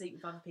can't sleep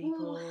with other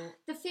people? Well,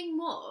 the thing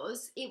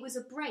was, it was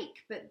a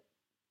break, but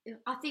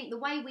I think the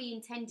way we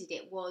intended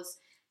it was,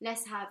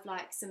 let's have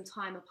like some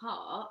time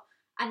apart,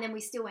 and then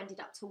we still ended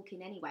up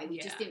talking anyway. We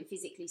just didn't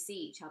physically see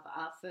each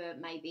other for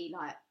maybe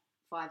like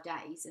 5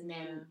 days, and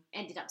then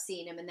ended up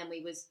seeing him, and then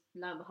we was,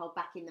 lo and behold,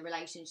 back in the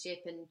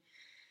relationship, and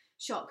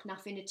shock,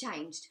 nothing had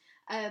changed.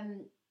 I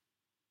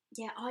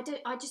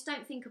just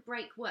don't think a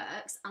break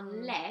works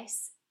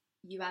unless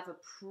you have a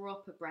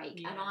proper break,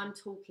 and I'm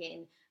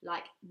talking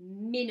like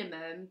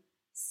minimum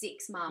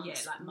 6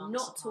 months, months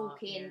not apart,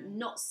 talking,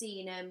 not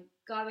seeing them,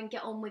 go and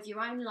get on with your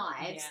own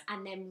lives,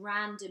 and then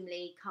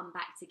randomly come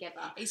back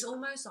together. It's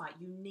almost like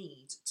you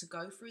need to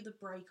go through the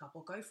breakup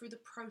or go through the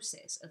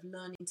process of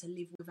learning to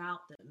live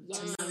without them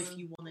to know if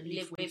you want to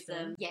live with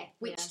them. Yeah,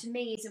 which to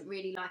me isn't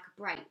really like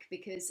a break,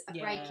 because a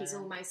break is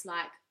almost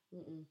like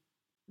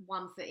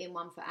one foot in,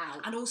 one foot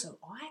out. And also,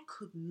 I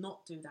could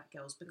not do that,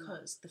 girls,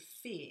 because the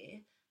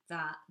fear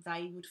that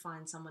they would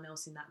find someone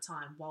else in that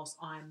time, whilst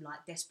I'm like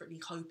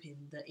desperately hoping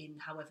that in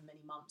however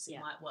many months it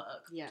might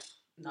work.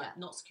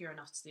 Not secure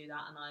enough to do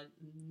that, and I'm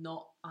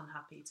not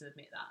unhappy to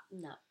admit that.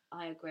 No,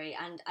 I agree.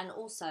 And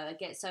also,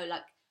 again, so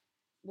like,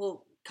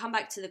 we'll come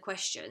back to the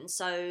question.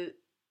 So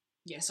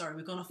yeah, sorry,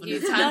 we've gone off on a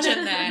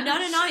tangent there.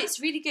 No,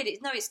 it's really good.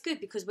 It's good,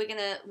 because we're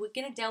gonna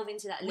delve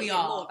into that a little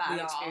bit more about our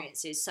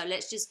experiences. So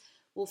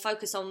we'll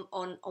focus on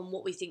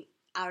what we think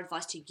our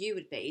advice to you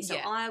would be. So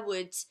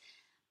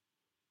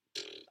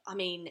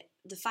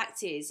the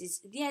fact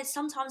is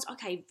sometimes,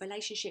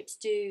 relationships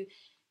do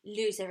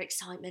lose their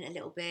excitement a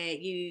little bit.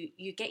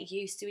 You get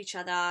used to each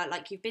other.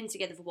 Like, you've been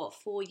together for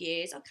 4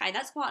 years? Okay,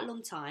 that's quite a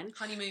long time.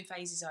 Honeymoon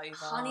phase is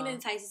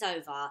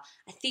over.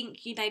 I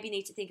think you maybe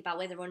need to think about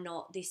whether or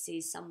not this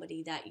is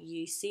somebody that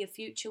you see a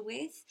future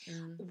with.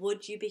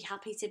 Would you be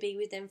happy to be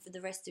with them for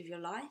the rest of your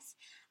life?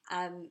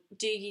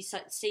 Do you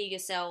see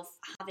yourself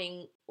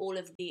having all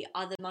of the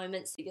other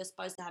moments that you're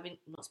supposed to have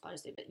not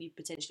supposed to, but you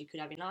potentially could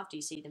have in life? Do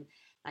you see them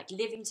like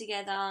living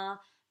together,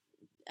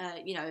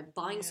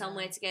 buying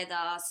somewhere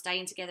together,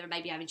 staying together, and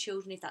maybe having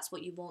children if that's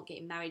what you want,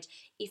 getting married?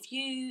 If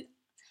you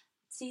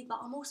see, but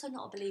I'm also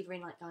not a believer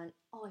in like going,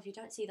 if you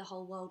don't see the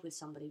whole world with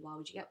somebody, why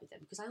would you get with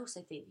them? Because I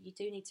also think you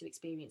do need to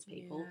experience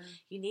people.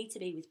 You need to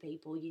be with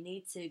people. You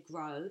need to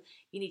grow.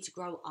 You need to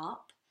grow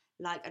up.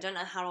 Like, I don't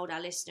know how old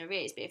our listener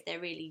is, but if they're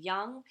really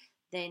young,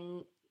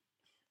 then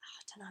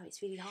I don't know,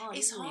 it's really hard.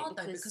 It's hard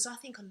though, because I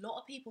think a lot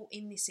of people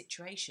in this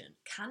situation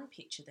can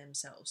picture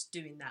themselves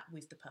doing that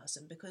with the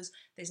person, because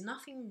there's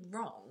nothing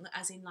wrong,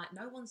 as in like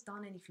no one's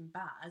done anything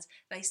bad.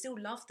 They still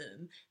love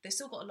them. They've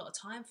still got a lot of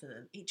time for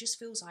them. It just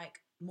feels like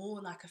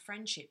more like a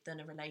friendship than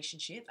a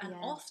relationship, and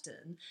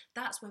often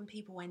that's when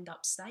people end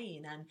up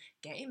staying and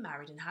getting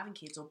married and having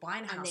kids or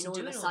buying a house, and then all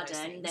of a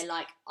sudden they're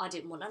like, I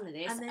didn't want none of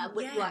this, and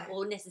then,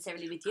 or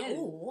necessarily with you,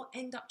 or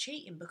end up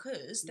cheating,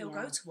 because they'll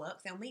go to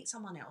work, they'll meet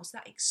someone else,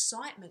 that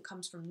excitement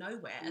comes from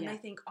nowhere, and they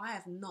think, I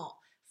have not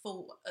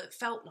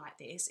felt like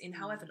this in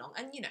however long.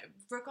 And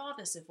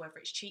regardless of whether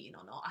it's cheating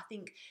or not, I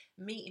think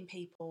meeting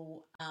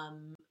people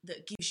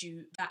that gives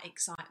you that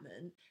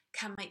excitement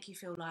can make you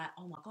feel like,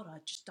 oh my god, I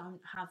just don't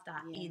have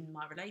that in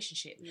my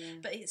relationship.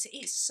 But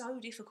it's so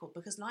difficult,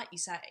 because like you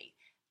say,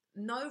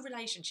 no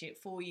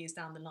relationship 4 years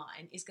down the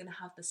line is going to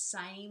have the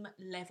same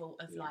level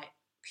of like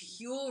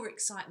pure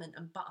excitement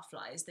and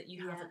butterflies that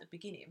you have at the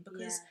beginning,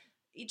 because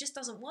it just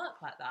doesn't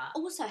work like that.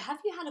 Also, have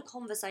you had a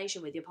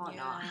conversation with your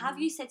partner? Have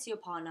you said to your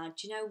partner,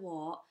 do you know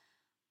what,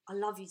 I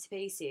love you to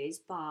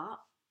pieces, but I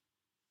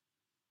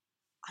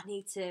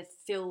need to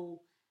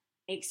feel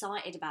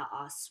excited about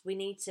us. We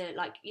need to,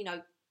 like,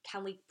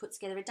 can we put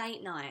together a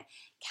date night?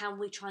 Can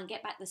we try and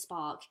get back the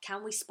spark?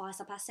 Can we spice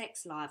up our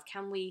sex life?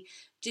 Can we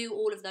do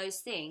all of those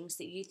things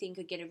that you think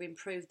are going to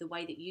improve the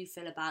way that you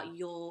feel about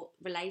your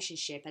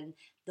relationship and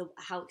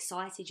how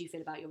excited you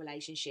feel about your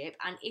relationship?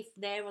 And if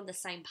they're on the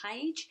same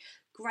page,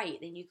 great,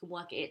 then you can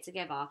work at it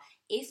together.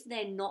 If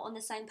they're not on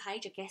the same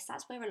page, I guess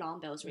that's where alarm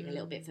bells ring a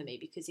little bit for me,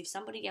 because if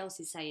somebody else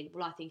is saying,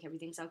 well, I think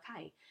everything's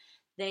okay,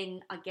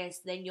 then I guess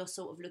then you're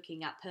sort of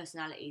looking at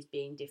personalities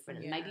being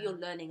different, and maybe you're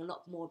learning a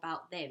lot more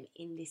about them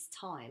in this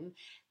time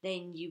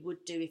than you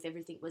would do if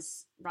everything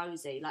was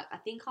rosy. Like, I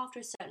think after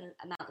a certain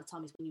amount of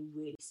time is when you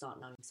really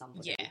start knowing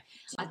somebody.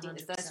 I think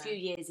the first few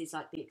years is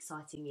like the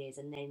exciting years,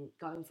 and then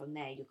going from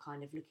there, you're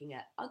kind of looking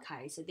at,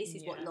 okay, so this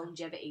is what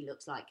longevity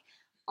looks like.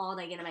 Are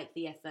they going to make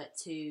the effort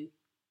to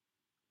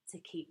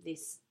keep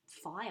this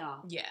fire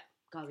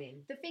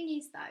going? The thing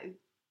is, though,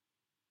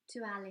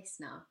 to our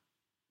listener,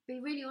 be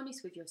really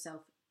honest with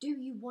yourself. Do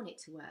you want it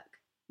to work?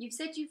 You've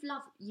said you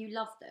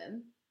love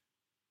them,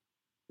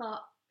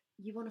 but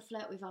you want to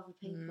flirt with other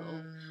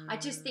people. I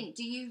just think,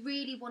 do you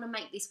really want to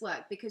make this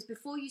work? Because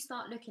before you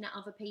start looking at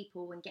other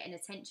people and getting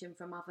attention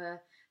from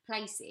other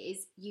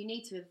places, you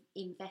need to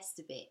invest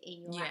a bit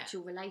in your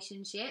actual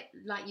relationship.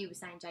 Like you were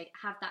saying, Jade,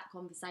 have that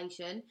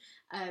conversation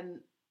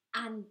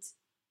and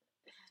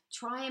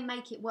try and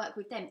make it work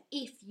with them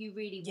if you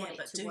really want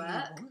it to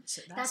work.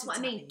 That's what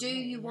I mean. Do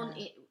you want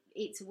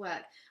it to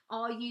work?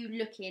 Are you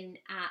looking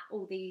at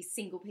all these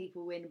single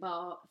people in a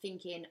bar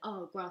thinking,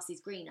 oh, grass is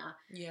greener?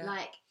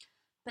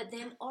 But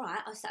then, all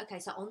right, okay,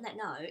 so on that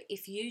note,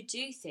 if you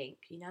do think,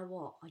 you know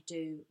what, I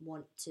do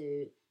want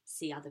to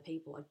see other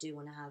people, I do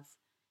want to have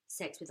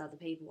sex with other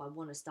people, I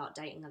want to start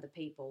dating other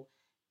people,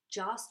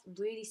 just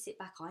really sit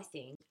back, I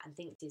think, and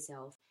think to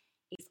yourself,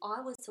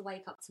 I was to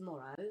wake up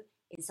tomorrow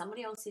in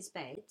somebody else's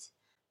bed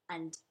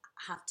and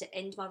have to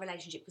end my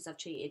relationship because I've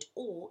cheated,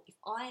 or if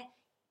I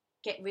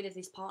get rid of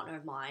this partner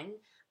of mine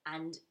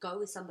and go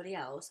with somebody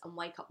else and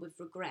wake up with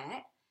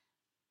regret,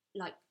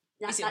 like,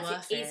 is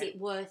it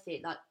worth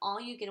it? Like,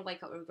 are you going to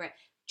wake up with regret?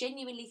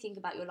 Genuinely think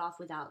about your life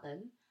without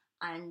them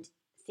and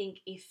think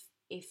if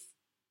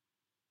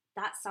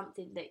that's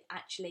something that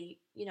actually,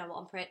 you know,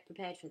 I'm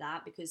prepared for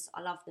that because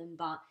I love them,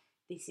 but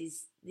this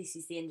is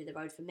the end of the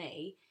road for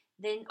me.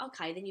 Then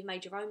okay, then you've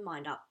made your own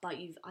mind up. But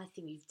I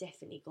think you've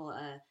definitely got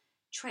to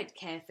tread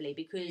carefully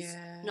because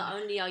not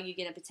only are you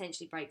going to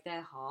potentially break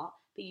their heart,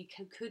 but you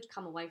could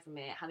come away from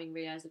it having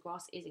realised the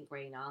grass isn't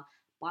greener.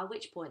 By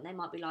which point they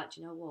might be like, do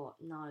you know what?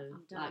 No,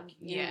 like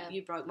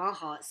you broke my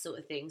heart, sort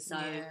of thing. So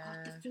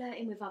God, the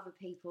flirting with other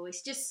people,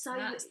 it's just so.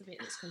 That's the bit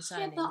that's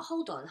concerning. Yeah, but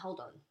hold on.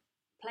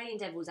 Playing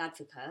devil's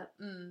advocate,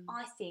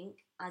 I think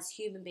as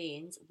human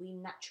beings we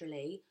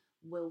naturally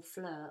will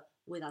flirt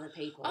with other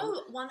people.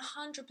 Oh,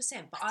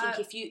 100%. But I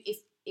think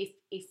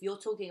if you're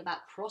talking about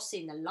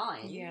crossing the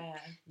line,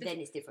 then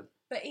it's different.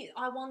 But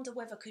I wonder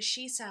whether, because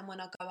she's saying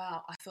when I go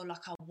out, I feel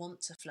like I want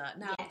to flirt.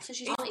 Now, so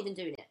she's not even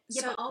doing it.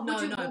 Yeah, so, but I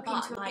wouldn't walk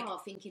into a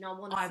bar thinking I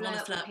want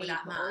to flirt with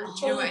that man.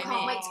 Do you know what I mean? I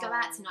can't wait to go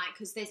out tonight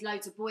because there's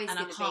loads of boys going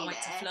to be there. And I can't wait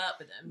to flirt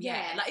with them.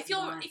 Yeah. Like, if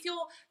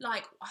you're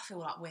like, I feel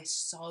like we're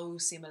so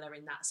similar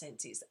in that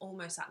sense. It's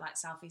almost that, like,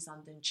 South East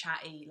London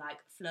chatty, like,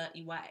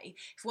 flirty way.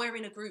 If we're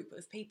in a group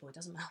of people, it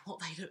doesn't matter what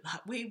they look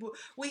like.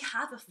 We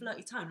have a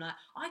flirty tone. Like,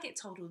 I get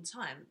told all the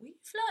time, were you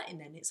flirting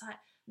then? It's like,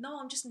 no,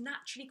 I'm just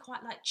naturally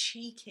quite, like,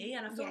 cheeky,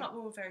 and I feel like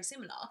we're all very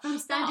similar. If I'm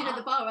standing at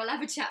the bar, I'll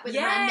have a chat with the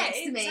man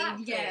next to me.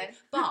 Yeah,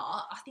 but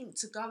I think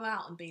to go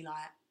out and be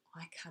like,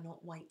 I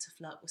cannot wait to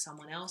flirt with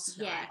someone else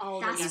tonight.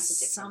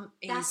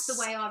 That's the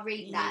way I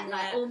read that.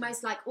 Like,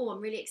 almost like, oh,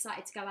 I'm really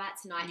excited to go out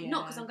tonight. Yeah.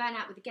 Not because I'm going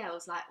out with the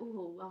girls. Like,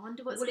 oh, I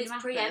wonder what's going to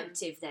happen. Well, it's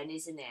preemptive then,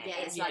 isn't it? Yeah,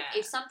 it's like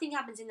if something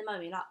happens in the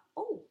moment, you're like,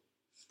 oh,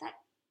 that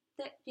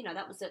you know,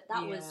 that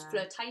was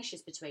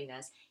flirtatious between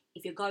us.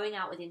 If you're going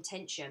out with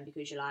intention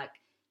because you're like,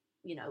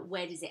 you know,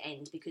 where does it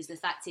end? Because the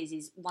fact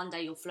is one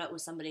day you'll flirt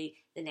with somebody,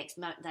 the next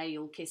day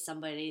you'll kiss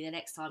somebody, the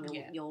next time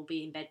you'll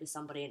be in bed with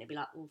somebody, and it'll be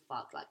like, oh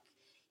fuck, like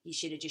you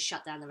should have just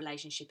shut down the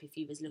relationship if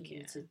you was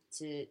looking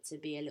to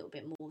be a little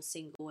bit more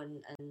single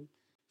and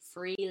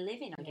free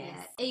living, I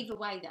guess. Either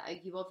way though,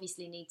 you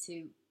obviously need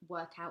to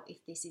work out if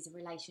this is a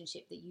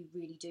relationship that you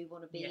really do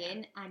want to be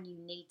in, and you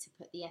need to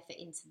put the effort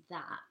into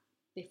that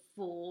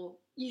before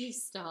you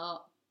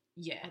start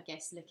I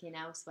guess looking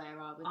elsewhere.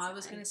 I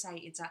was going to say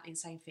exactly the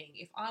same thing.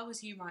 If I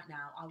was you right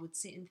now, I would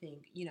sit and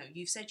think, you know,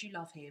 you've said you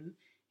love him.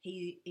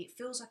 It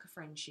feels like a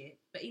friendship,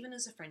 but even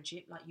as a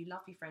friendship, like, you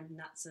love your friend, and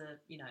that's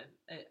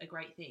a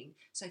great thing.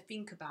 So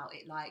think about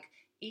it. Like,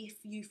 if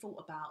you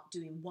thought about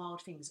doing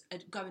wild things,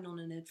 going on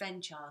an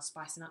adventure,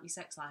 spicing up your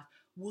sex life,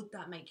 would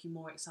that make you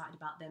more excited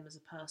about them as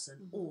a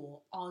person? Or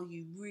are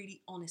you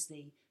really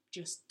honestly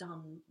just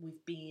done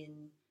with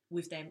being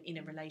with them in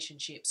a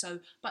relationship? So,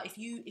 but if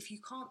you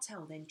can't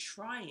tell, then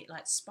try it,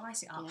 like,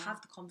 spice it up,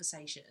 have the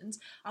conversations.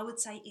 I would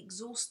say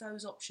exhaust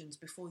those options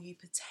before you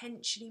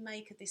potentially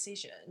make a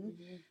decision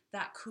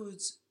that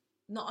could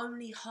not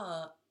only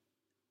hurt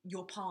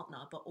your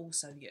partner but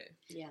also you.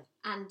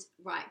 And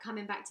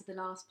coming back to the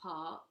last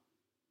part,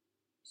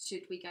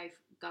 should we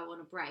go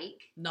on a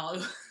break?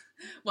 No.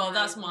 Well,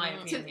 that's my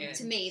opinion.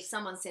 To me, if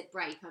someone said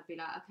break, I'd be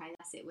like, okay,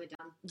 that's it, we're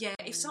done. Yeah,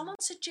 if someone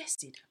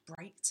suggested a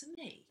break to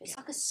me, it's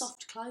like a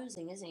soft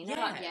closing, isn't it? You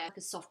know, like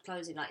a soft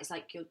closing. Like, it's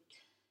like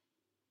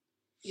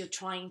you're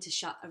trying to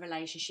shut a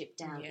relationship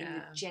down in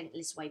the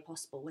gentlest way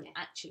possible, when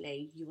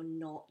actually you are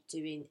not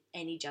doing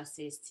any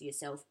justice to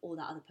yourself or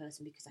that other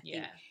person, because I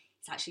think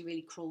it's actually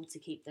really cruel to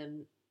keep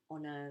them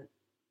on a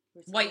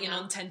waiting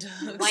on tender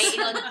hooks.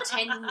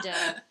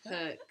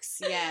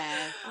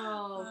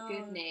 Oh,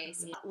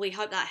 goodness. We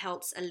hope that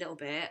helps a little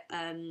bit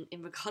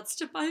in regards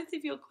to both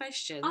of your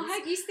questions. I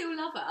hope you still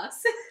love us.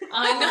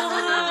 I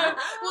know.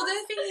 Well,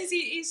 the thing is,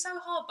 it's so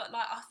hard, but,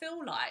 like, I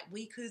feel like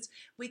we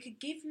could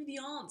give you the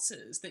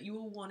answers that you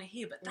all want to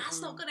hear, but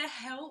that's not going to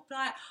help.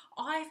 Like,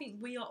 I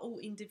think we are all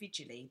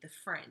individually the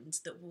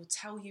friends that will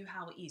tell you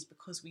how it is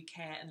because we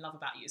care and love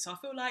about you. So I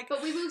feel like,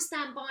 but we will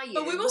stand by you.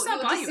 But we will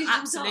stand by you,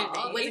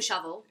 absolutely, with a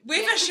shovel.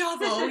 With a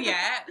shovel,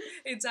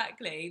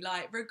 exactly.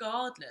 Like,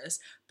 regardless.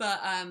 But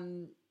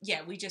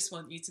we just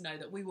want you to know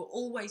that we will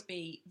always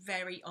be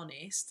very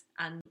honest,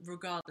 and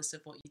regardless of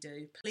what you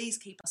do, please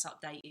keep us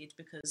updated,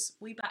 because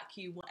we back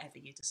you whatever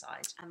you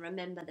decide. And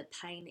remember that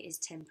pain is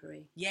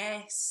temporary.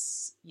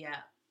 Yes. Yeah,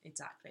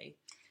 exactly.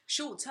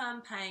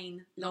 Short-term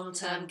pain,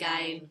 long-term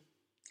gain.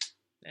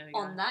 There we go.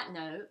 On that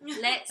note,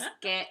 let's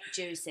get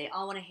juicy.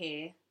 I want to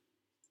hear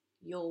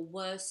your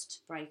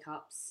worst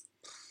breakups.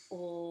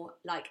 Or,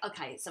 like,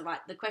 okay, so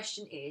the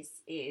question is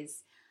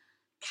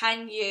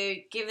can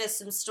you give us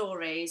some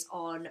stories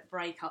on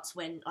breakups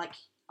when, like,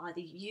 either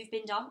you've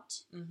been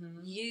dumped,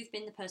 you've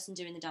been the person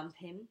doing the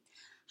dumping,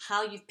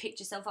 how you've picked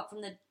yourself up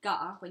from the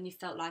gutter when you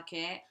felt like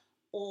it,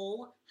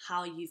 or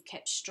how you've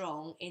kept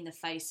strong in the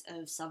face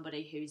of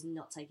somebody who's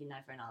not taking no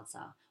for an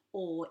answer,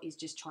 or is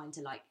just trying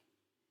to, like,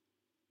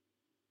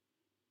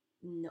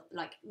 not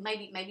like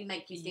maybe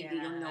make you think that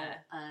you're not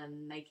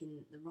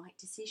making the right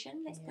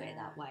decision. Let's put it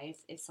that way.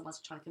 If someone's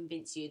trying to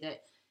convince you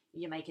that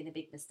you're making a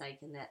big mistake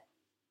and that,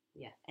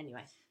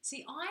 anyway.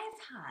 See, I've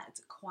had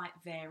quite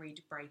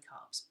varied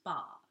breakups,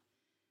 but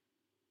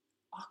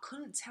I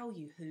couldn't tell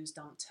you who's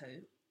dumped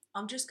who.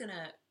 I'm just going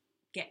to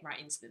get right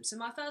into them. So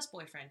my first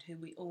boyfriend, who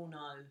we all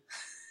know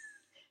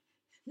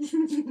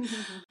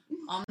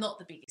I'm not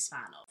the biggest fan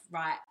of,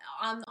 right?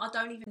 I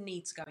don't even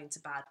need to go into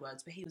bad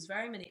words, but he was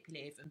very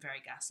manipulative and very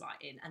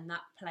gaslighting, and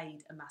that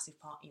played a massive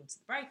part into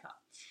the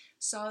breakup.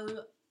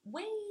 So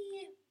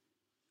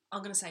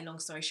I'm going to say long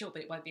story short,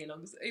 but it won't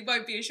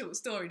be a short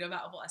story no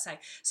matter what I say.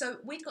 So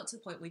we'd got to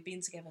the point, we'd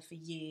been together for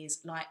years.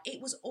 Like, it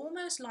was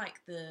almost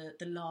like the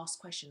last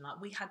question.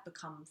 Like, we had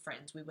become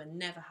friends. We were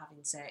never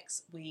having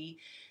sex. We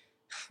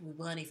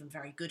weren't even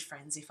very good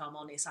friends, if I'm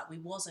honest. Like, we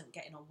wasn't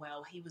getting on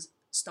well. He was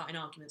starting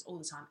arguments all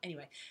the time.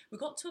 Anyway, we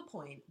got to a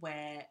point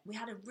where we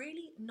had a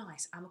really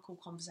nice, amicable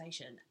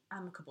conversation.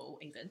 And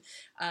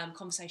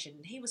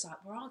he was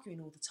like, we're arguing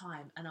all the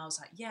time. And I was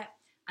like, yeah.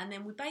 And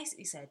then we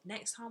basically said,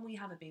 next time we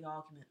have a big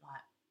argument,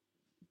 like,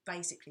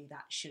 basically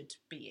that should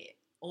be it.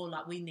 Or,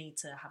 like, we need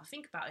to have a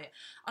think about it.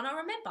 And I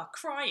remember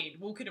crying,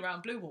 walking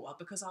around Bluewater,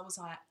 because I was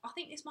like, I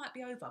think this might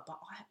be over, but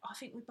I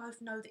think we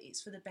both know that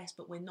it's for the best,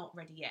 but we're not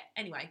ready yet.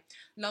 Anyway,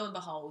 lo and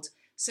behold,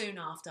 soon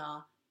after,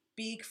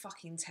 big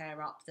fucking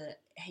tear up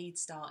that he'd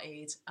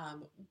started,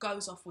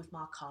 goes off with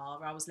my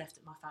car. I was left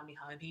at my family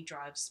home. He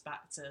drives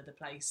back to the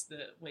place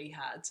that we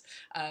had,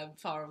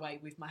 far away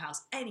with my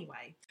house.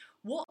 Anyway,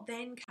 what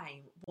then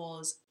came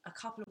was a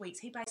couple of weeks.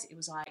 He basically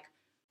was like,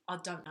 I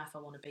don't know if I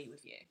want to be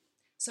with you.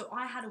 So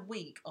I had a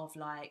week of,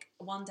 like,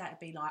 one day it'd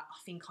be like, I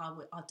think I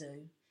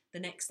do.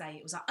 The next day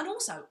it was like, and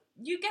also,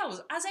 you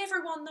girls, as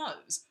everyone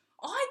knows,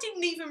 I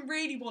didn't even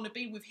really want to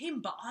be with him,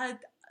 but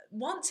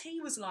once he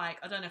was like,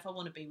 I don't know if I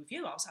want to be with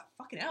you, I was like,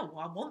 fucking hell,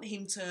 well, I want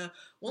him to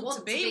want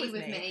to be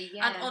with me.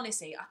 Yeah. And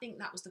honestly, I think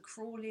that was the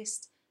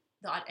cruelest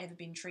that I'd ever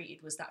been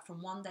treated, was that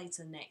from one day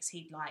to the next,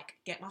 he'd, like,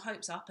 get my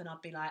hopes up and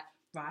I'd be like,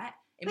 right.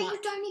 But you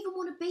don't even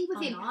want to be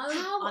with him.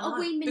 How are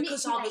we manipulated?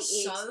 Because I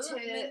was so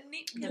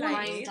manipulated. The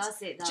brain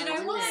does it, though. Do you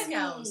know why,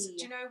 girls?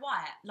 Do you know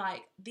why?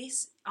 Like,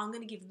 this, I'm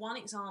going to give one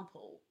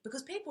example,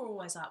 because people are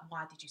always like,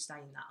 why did you stay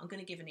in that? I'm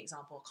going to give an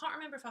example. I can't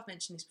remember if I've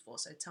mentioned this before,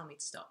 so tell me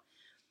to stop.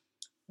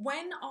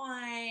 When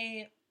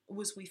I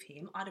was with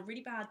him, I had a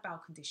really bad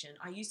bowel condition.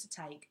 I used to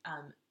take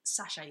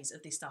sachets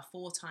of this stuff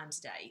 4 times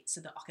a day so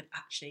that I could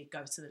actually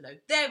go to the loo.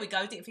 There we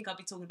go. Didn't think I'd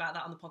be talking about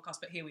that on the podcast,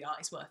 but here we are.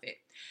 It's worth it.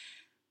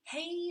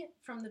 He,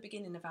 from the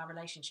beginning of our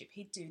relationship,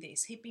 he'd do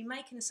this. He'd be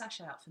making a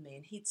sachet out for me,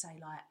 and he'd say,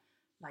 like,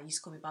 he used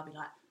to call me Bubby,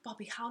 like,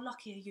 Bubby, how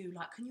lucky are you?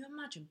 Like, can you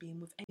imagine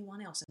being with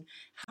anyone else, and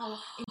how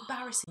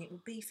embarrassing it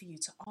would be for you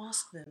to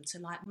ask them to,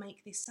 like,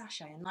 make this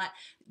sachet, and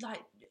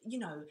like, you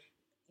know,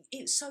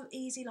 it's so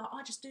easy. Like,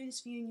 I just do this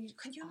for you. And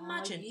can you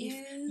imagine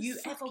if you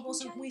ever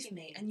wasn't with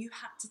me and you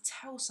had to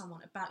tell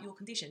someone about your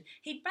condition?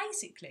 He'd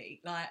basically,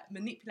 like,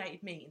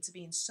 manipulated me into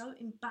being so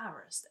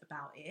embarrassed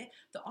about it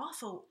that I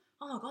thought,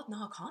 oh my God, no,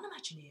 I can't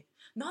imagine it.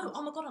 No,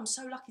 oh my God, I'm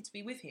so lucky to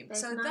be with him.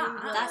 There's so no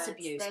that's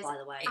abuse, by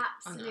the way.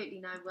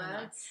 Absolutely no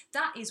words.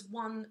 That is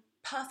one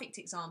perfect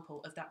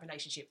example of that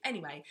relationship.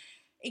 Anyway,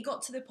 it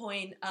got to the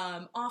point,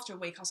 after a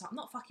week, I was like, I'm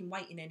not fucking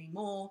waiting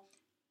anymore.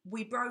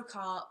 We broke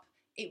up.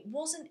 It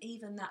wasn't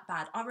even that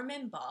bad. I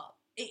remember,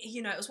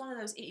 it was one of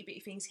those itty bitty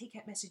things. He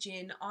kept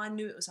messaging. I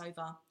knew it was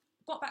over.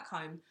 Got back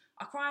home.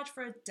 I cried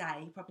for a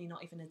day, probably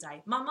not even a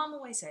day. My mum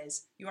always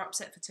says, you're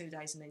upset for 2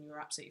 days and then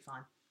you're absolutely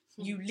fine.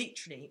 You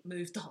literally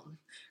moved on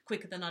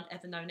quicker than I'd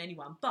ever known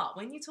anyone. But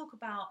when you talk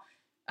about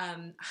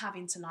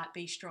having to, like,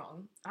 be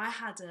strong, I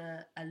had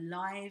a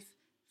live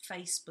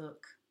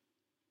Facebook,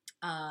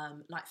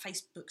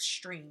 Facebook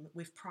stream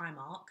with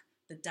Primark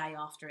the day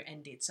after it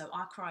ended. So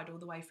I cried all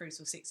the way through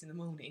till 6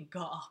 a.m,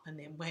 got up and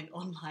then went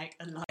on, like,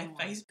 a live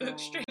Facebook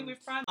stream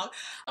with Primark.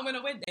 And when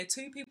I went there,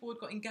 2 people had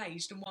got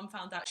engaged and one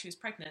found out she was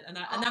pregnant. And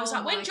I was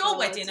like, when's your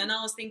wedding? And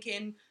I was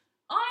thinking,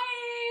 I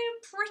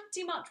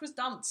pretty much was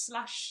dumped /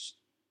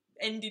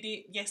 ended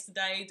it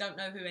yesterday. Don't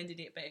know who ended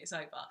it, but it's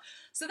over.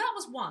 So that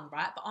was one,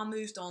 right? But I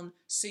moved on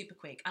super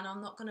quick. And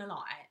I'm not going to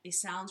lie, this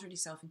sounds really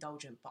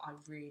self-indulgent, but I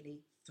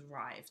really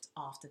thrived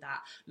after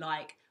that.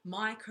 Like,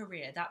 my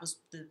career, that was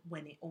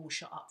when it all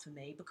shot up for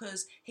me,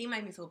 because he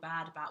made me feel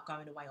bad about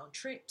going away on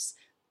trips.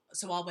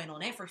 So I went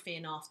on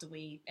everything after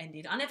we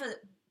ended. I never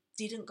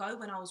didn't go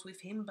when I was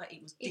with him, but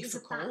it was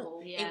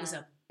difficult. It was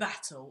a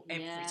battle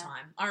every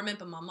time. I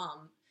remember my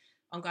mum,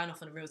 I'm going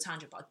off on a real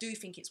tangent, but I do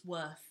think it's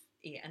worth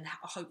it and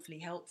hopefully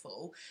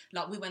helpful.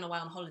 Like, we went away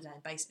on holiday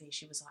and basically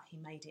she was like, he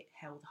made it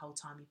hell the whole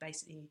time. He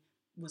basically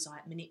was,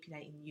 like,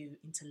 manipulating you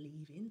into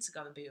leaving to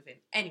go and be with him.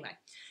 Anyway,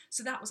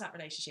 so that was that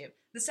relationship.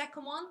 The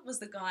second one was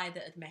the guy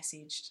that had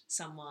messaged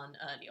someone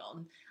early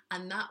on,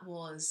 and that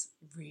was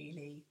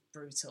really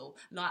brutal.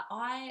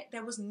 Like,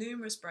 there was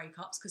numerous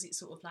breakups because it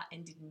sort of, like,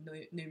 ended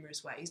in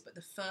numerous ways, but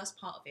the first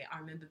part of it, I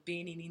remember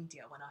being in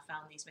India when I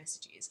found these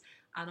messages,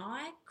 and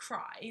I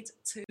cried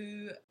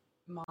to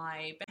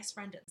my best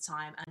friend at the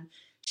time, and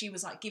she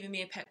was like giving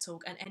me a pep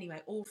talk, and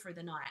anyway, all through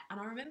the night. And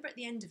I remember at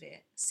the end of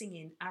it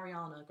singing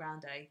Ariana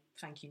Grande,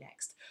 Thank You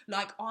Next.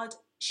 Like,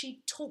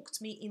 she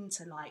talked me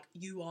into like,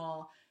 you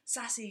are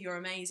sassy, you're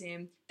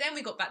amazing. Then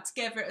we got back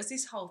together, it was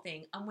this whole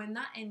thing. And when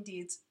that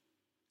ended,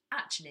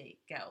 actually,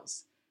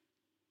 girls,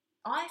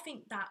 I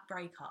think that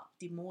breakup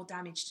did more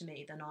damage to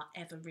me than I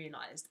ever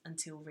realised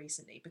until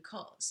recently,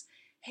 because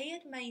he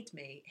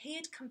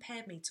had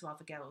compared me to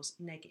other girls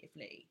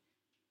negatively,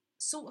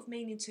 sort of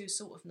meaning to,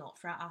 sort of not,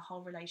 throughout our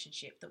whole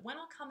relationship, that when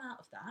I come out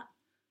of that,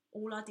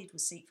 all I did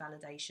was seek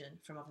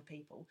validation from other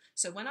people.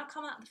 So when I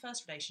come out of the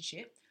first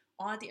relationship,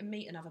 I didn't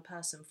meet another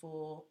person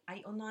for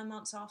 8 or 9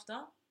 months after.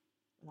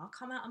 When I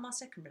come out of my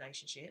second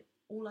relationship,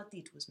 all I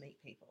did was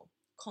meet people,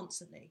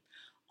 constantly.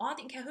 I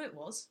didn't care who it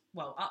was.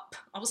 Well,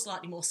 I was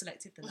slightly more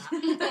selective than that.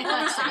 But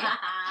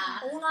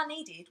honestly, all I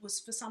needed was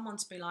for someone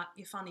to be like,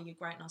 you're funny, you're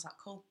great. And I was like,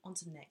 cool, on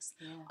to the next.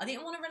 Yeah. I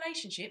didn't want a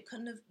relationship,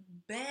 couldn't have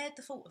bared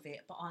the thought of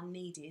it, but I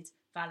needed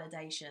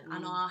validation.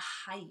 And I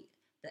hate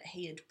that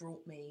he had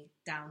brought me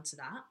down to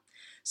that.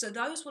 So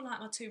those were like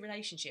my 2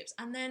 relationships.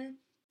 And then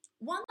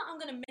one that I'm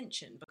going to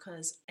mention,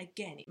 because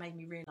again, it made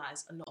me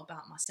realise a lot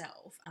about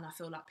myself, and I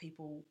feel like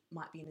people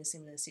might be in a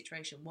similar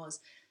situation, was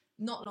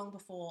not long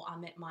before I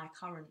met my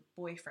current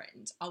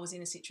boyfriend, I was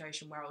in a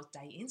situation where I was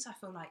dating, so I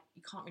feel like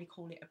you can't really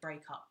call it a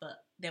breakup, but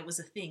there was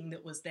a thing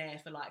that was there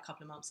for like a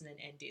couple of months and then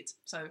ended.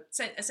 So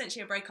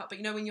essentially a breakup, but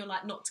you know when you're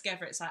like not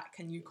together, it's like,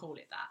 can you call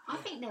it that? I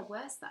think they're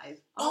worse though.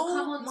 I'll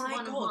come on to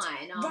one of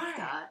mine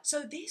after. Right.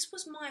 So this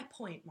was my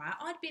point, right?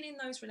 I'd been in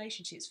those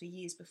relationships for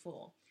years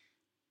before.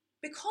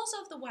 Because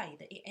of the way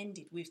that it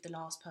ended with the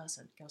last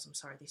person, girls, I'm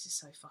sorry, this is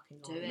so fucking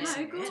long. Do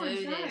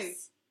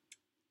this.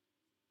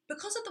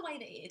 Because of the way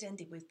that it had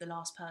ended with the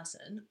last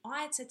person,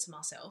 I had said to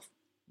myself,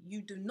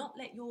 you do not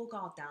let your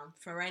guard down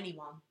for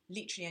anyone,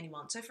 literally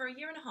anyone. So for a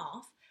year and a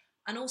half,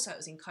 and also it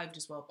was in COVID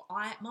as well,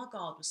 but my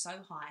guard was so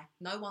high,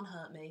 no one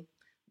hurt me,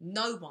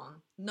 no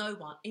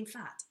one. In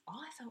fact,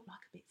 I felt like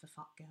a bit of a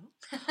fuck girl.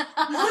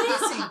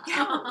 Honestly,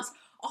 girls,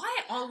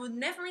 I would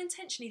never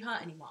intentionally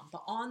hurt anyone,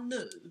 but I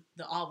knew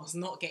that I was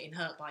not getting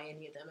hurt by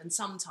any of them. And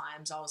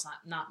sometimes I was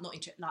like, nah, not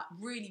interested, like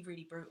really,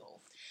 really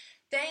brutal.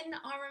 Then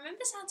I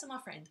remember saying to my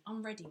friend,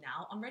 I'm ready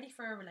now. I'm ready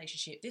for a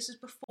relationship. This was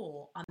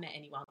before I met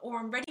anyone. Or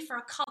I'm ready for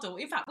a cuddle.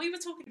 In fact, we were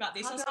talking about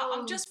this. Cuddles, I was like,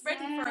 I'm just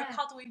ready for a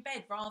cuddle in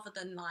bed rather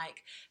than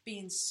like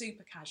being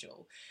super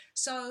casual.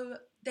 So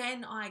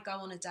then I go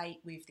on a date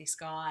with this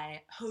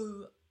guy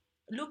who,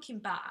 looking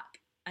back,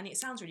 and it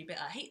sounds really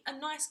bitter, he a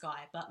nice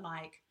guy, but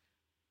like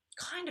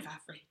kind of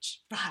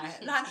average,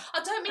 right? Like,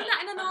 I don't mean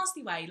that in a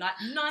nasty way, like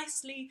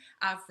nicely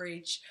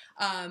average,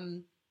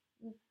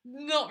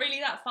 not really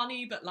that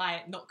funny, but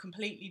like not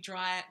completely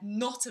dry,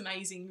 not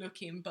amazing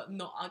looking, but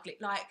not ugly.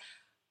 Like,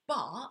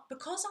 but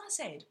because I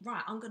said,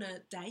 right, I'm going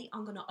to date,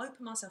 I'm going to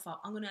open myself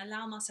up, I'm going to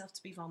allow myself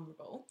to be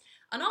vulnerable.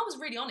 And I was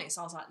really honest.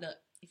 I was like, look,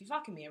 if you're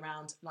fucking me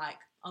around, like,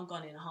 I'm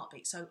gone in a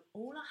heartbeat. So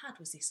all I had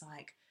was this,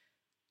 like,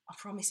 I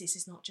promise this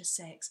is not just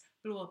sex,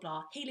 blah, blah,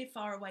 blah. He lived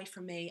far away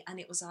from me. And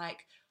it was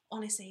like,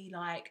 honestly,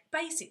 like,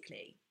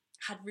 basically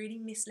had really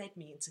misled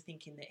me into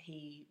thinking that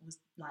he was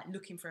like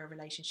looking for a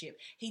relationship.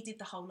 He did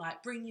the whole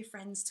like, bring your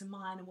friends to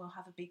mine and we'll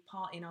have a big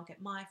party and I'll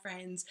get my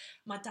friends.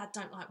 My dad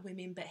don't like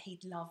women, but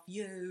he'd love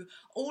you.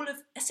 All of,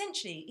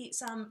 essentially,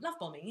 it's love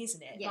bombing,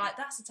 isn't it? Yeah. Like,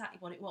 that's exactly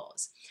what it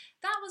was.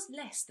 That was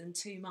less than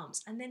 2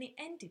 months. And then it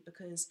ended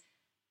because,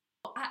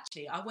 well,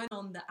 actually, I went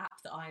on the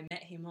app that I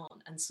met him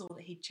on and saw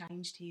that he'd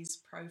changed his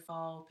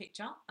profile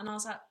picture. And I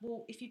was like,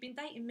 well, if you've been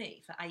dating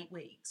me for 8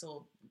 weeks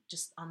or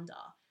just under,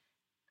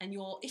 and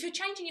if you're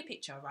changing your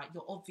picture, right,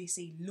 you're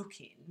obviously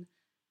looking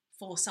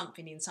for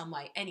something in some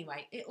way.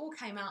 Anyway, it all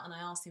came out and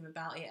I asked him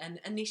about it. And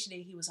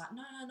initially he was like,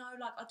 no,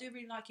 like, I do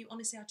really like you.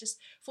 Honestly, I just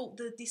thought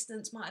the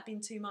distance might have been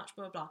too much,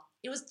 blah, blah.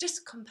 It was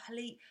just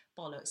complete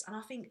bollocks. And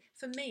I think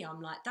for me, I'm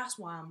like, that's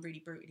why I'm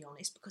really brutally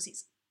honest, because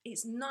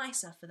it's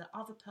nicer for the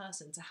other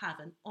person to have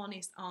an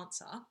honest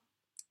answer.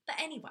 But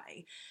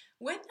anyway,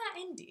 when that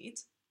ended,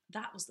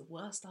 that was the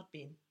worst I'd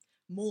been.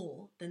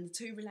 More than the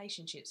 2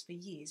 relationships for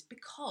years,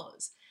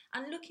 because,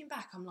 and looking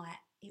back, I'm like,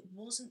 it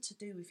wasn't to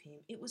do with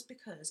him. It was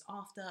because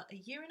after a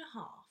year and a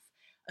half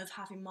of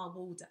having my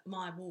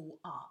wall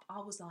up, I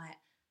was like,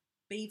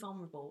 be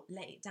vulnerable,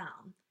 let it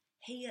down.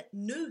 He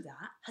knew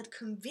that, had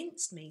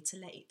convinced me to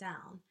let it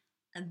down,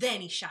 and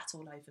then he shat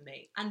all over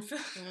me. And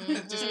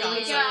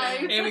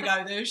here we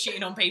go, the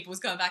shitting on people is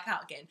going back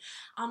out again.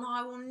 And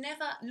I will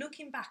never,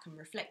 looking back and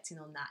reflecting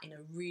on that in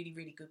a really,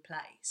 really good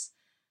place,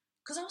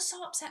 because I was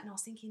so upset and I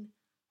was thinking,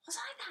 was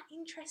I that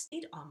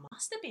interested? I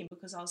must have been,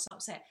 because I was so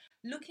upset.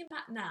 Looking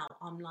back now,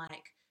 I'm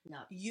like, no,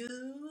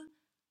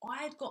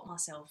 I had got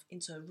myself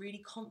into a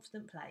really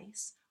confident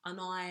place and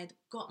I had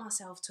got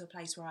myself to a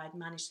place where I had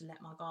managed to let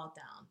my guard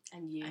down.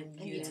 And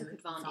you took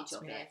advantage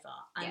of it.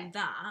 And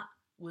that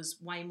was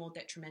way more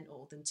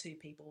detrimental than 2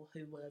 people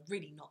who were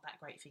really not that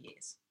great for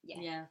years.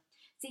 Yeah.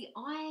 See,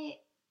 I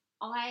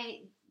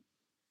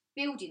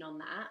building on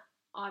that,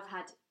 I've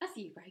had a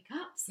few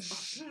breakups,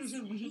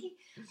 obviously.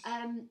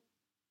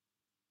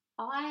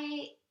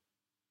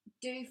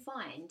 do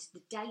find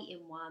the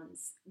dating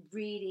ones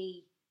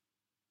really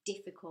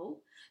difficult.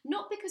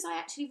 Not because I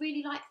actually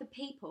really like the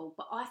people,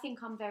 but I think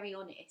I'm very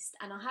honest,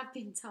 and I have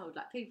been told,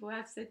 like, people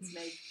have said to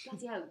me,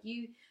 bloody hell,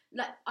 you,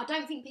 like, I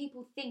don't think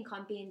people think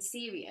I'm being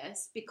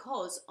serious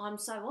because I'm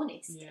so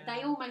honest. Yeah.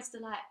 They almost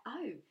are like,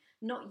 oh,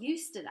 not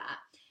used to that.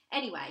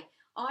 Anyway,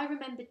 I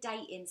remember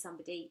dating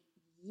somebody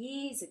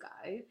years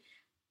ago,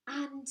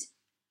 and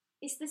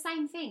it's the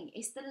same thing.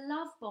 It's the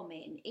love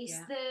bombing. It's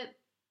the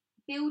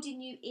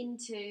building you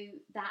into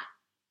that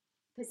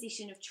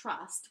position of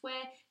trust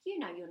where you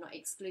know you're not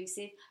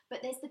exclusive,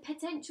 but there's the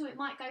potential it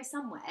might go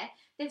somewhere.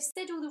 They've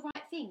said all the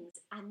right things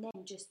and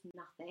then just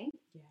nothing.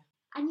 Yeah.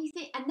 And you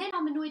think, and then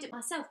I'm annoyed at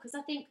myself because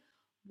I think,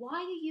 why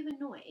are you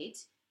annoyed?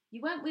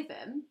 You weren't with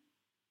them,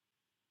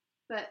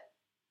 but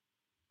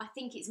I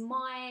think it's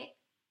my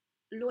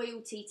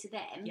loyalty to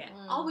them. Yeah.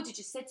 I would have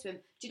just said to him,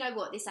 do you know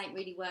what, this ain't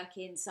really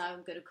working, so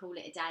I'm going to call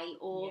it a day.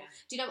 Or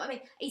do you know what I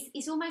mean?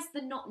 It's almost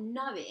the not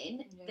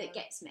knowing that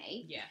gets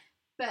me. Yeah.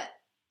 But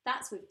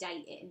that's with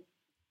dating.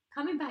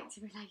 Coming back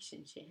to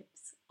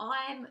relationships,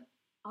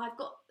 I've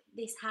got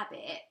this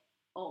habit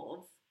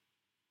of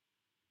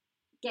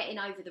getting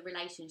over the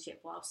relationship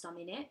whilst I'm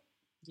in it.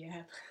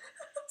 Yeah.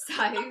 So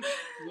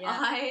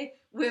I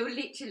will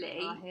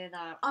literally. I hear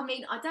that. I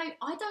mean, I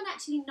don't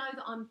actually know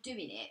that I'm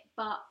doing it,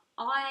 but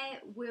I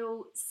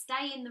will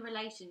stay in the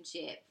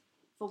relationship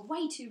for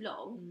way too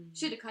long.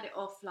 Should have cut it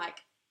off like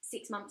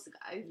 6 months ago.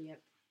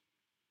 Yep.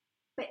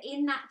 But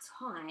in that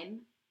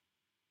time,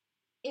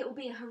 it will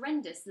be a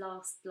horrendous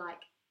last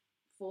like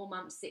 4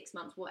 months, 6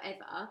 months,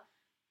 whatever.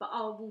 But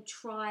I will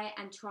try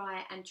and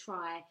try and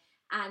try,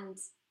 and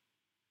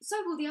so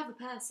will the other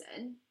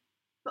person.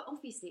 But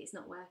obviously, it's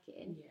not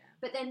working. Yeah.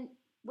 But then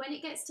when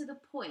it gets to the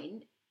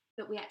point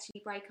that we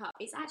actually break up,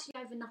 it's actually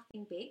over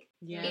nothing big.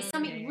 Yeah. It's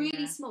something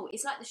really small.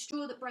 It's like the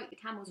straw that broke the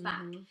camel's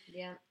back.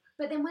 Yeah.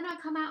 But then when I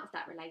come out of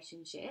that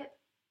relationship,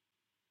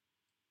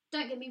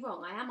 don't get me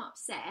wrong, I am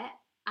upset,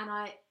 and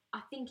I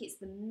think it's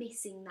the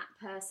missing that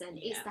person.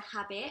 Yeah. It's the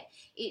habit.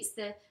 It's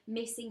the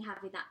missing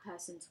having that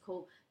person to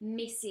call,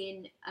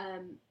 missing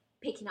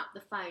picking up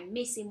the phone,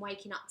 missing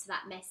waking up to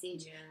that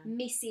message,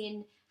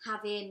 missing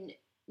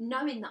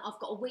knowing that I've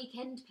got a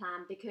weekend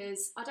plan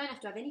because I don't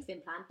have to have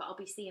anything planned, but I'll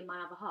be seeing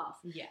my other half.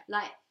 Yeah.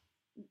 Like,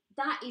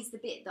 that is the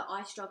bit that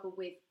I struggle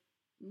with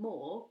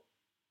more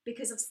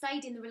because I've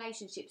stayed in the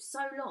relationship so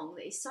long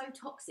that it's so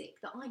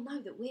toxic that I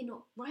know that we're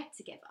not right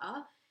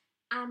together.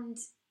 And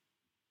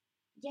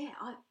yeah,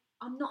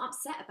 I'm not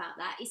upset about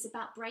that. It's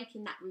about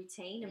breaking that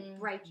routine and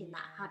breaking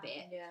that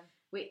habit,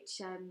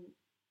 which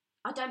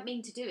I don't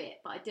mean to do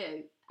it, but I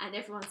do. And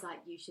everyone's like,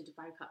 you should have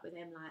broke up with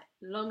him like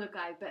long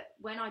ago. But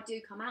when I do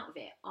come out of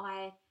it,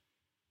 I'm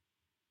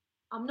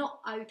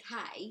not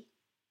okay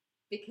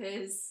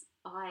because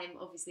I'm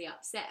obviously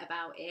upset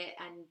about it.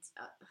 And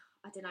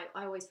I don't know,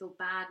 I always feel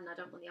bad and I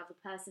don't want the other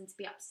person to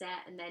be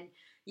upset. And then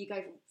you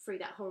go through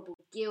that horrible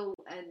guilt.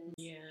 And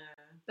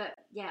but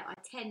yeah, I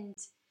tend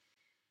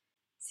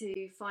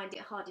to find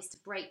it hardest to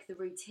break the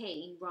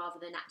routine rather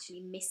than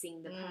actually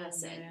missing the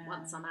person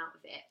once I'm out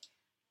of it.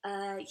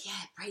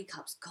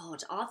 Breakups.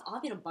 God,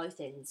 I've been on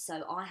both ends.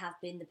 So I have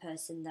been the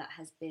person that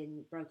has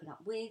been broken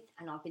up with,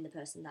 and I've been the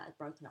person that has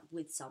broken up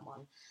with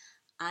someone.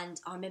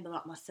 And I remember,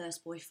 like, my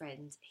first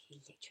boyfriend,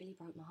 he literally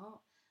broke my heart.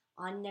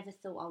 I never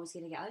thought I was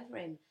going to get over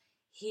him.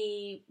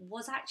 He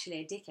was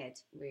actually a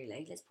dickhead,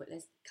 really. Let's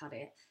cut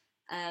it.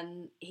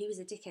 He was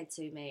a dickhead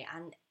to me,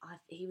 and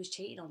he was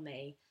cheating on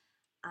me,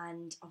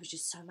 and I was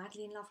just so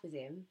madly in love with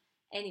him.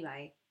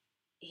 Anyway,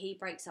 he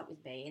breaks up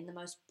with me in the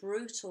most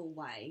brutal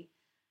way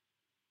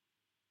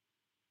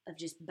of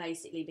just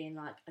basically being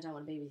like, I don't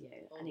want to be with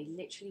you. And he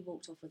literally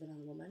walked off with another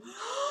woman.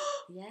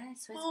 Yeah,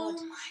 swear to God.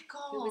 Oh my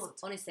God. It was,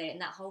 honestly, in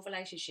that whole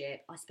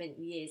relationship, I spent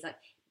years, like,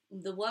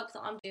 the work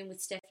that I'm doing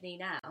with Stephanie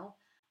now,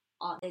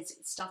 there's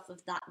stuff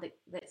of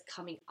that's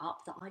coming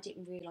up that I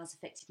didn't realise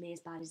affected me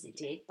as bad as it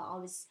did. But I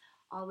was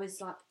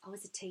a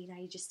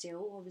teenager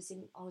still.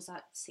 I was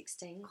like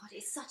 16. God,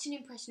 it's such an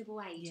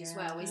impressionable age as Yeah.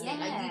 well, isn't it?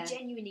 Like, you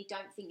genuinely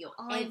don't think you're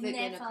I ever going to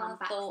never come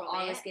back thought from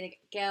I it. was going to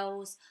get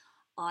girls.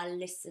 I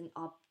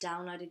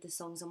downloaded the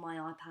songs on my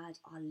iPad.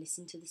 I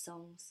listened to the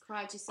songs.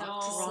 Cried yourself I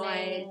to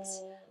cried.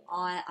 sleep.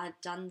 I'd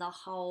done the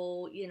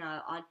whole,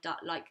 I'd done,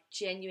 like,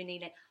 genuinely,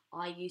 like,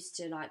 I used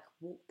to, like,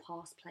 walk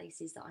past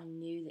places that I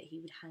knew that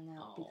he would hang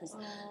out because,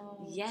 like,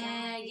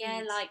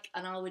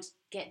 and I would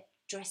get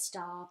dressed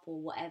up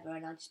or whatever,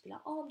 and I'd just be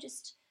like, oh, I'm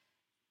just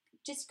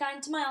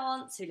going to my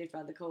aunt's who lived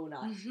around the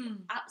corner.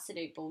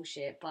 Absolute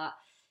bullshit, but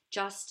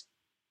just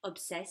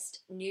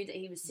obsessed. Knew that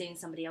he was seeing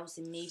somebody else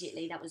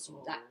immediately. That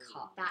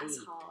cut. That's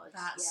deep. hard.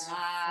 That's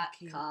That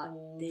fucking cut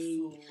awful.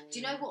 deep. Do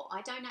you know what?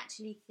 I don't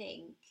actually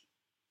think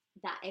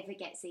that ever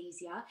gets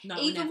easier. No,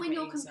 it Even never when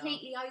you're gets easier.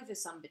 completely over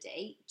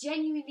somebody,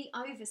 genuinely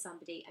over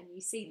somebody, and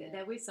you see that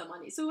they're with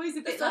someone, it's always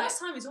a The bit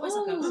first like, time is always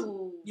like a...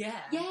 ooh.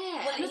 Yeah. Yeah,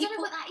 Well, and I he don't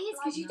know what that is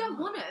because you don't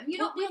no. want them. You're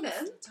not with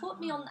them. Put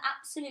me on,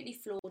 absolutely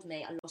floored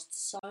me. I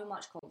lost so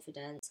much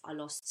confidence. I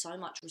lost so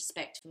much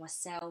respect for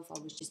myself. I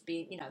was just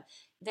being,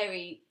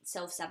 very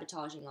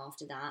self-sabotaging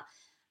after that.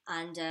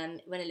 and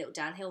went a little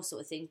downhill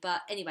sort of thing.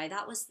 But anyway,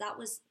 that was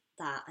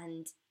that,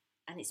 and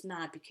it's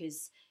mad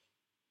because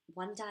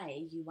one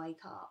day you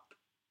wake up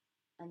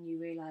and you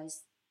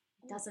realise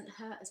it doesn't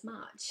hurt as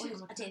much.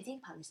 I didn't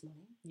think about this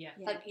morning. Yeah.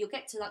 But you'll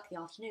get to like the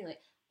afternoon,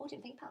 like, I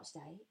didn't think about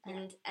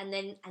today, and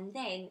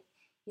then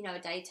you know, a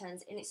day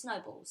turns and it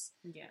snowballs,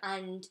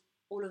 and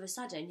all of a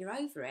sudden you're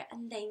over it,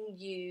 and then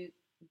you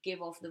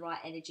give off the right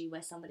energy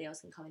where somebody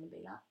else can come in and be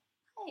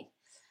like,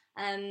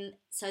 hey.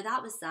 So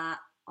that was that.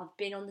 I've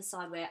been on the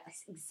side where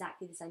it's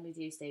exactly the same with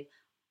you, Steve.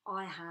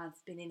 I have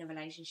been in a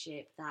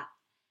relationship that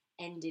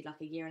ended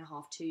like a year and a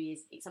half, 2 years,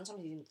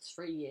 sometimes even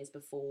 3 years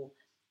before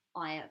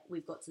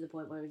we've got to the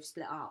point where we've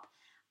split up.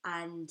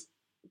 And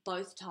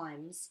both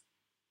times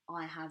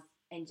I have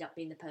ended up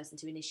being the person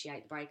to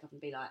initiate the breakup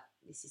and be like,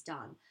 this is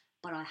done.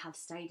 But I have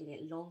stayed in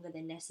it longer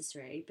than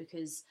necessary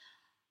because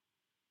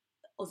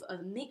of a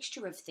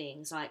mixture of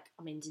things, like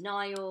I'm in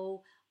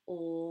denial,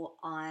 or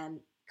I'm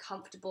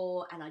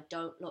comfortable and I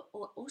don't look,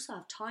 or also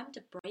I've timed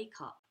a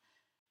breakup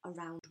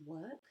around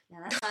work. Now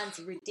that sounds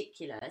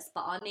ridiculous,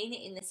 but I mean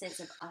it in the sense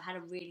of I had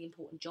a really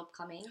important job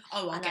coming,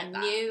 and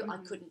I knew I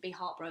couldn't be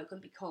heartbroken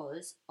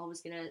because I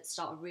was going to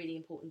start a really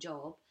important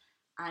job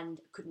and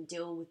couldn't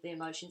deal with the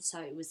emotions,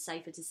 so it was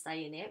safer to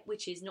stay in it,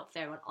 which is not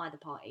fair on either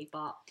party.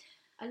 But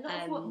a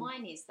lot of what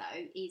mine is,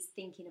 though, is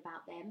thinking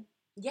about them.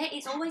 Yeah,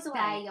 it's always a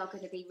way. They are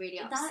going to be really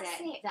upset.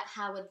 That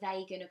how are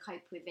they going to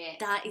cope with it?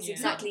 That is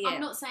exactly it. I'm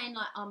not saying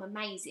like I'm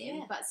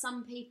amazing, but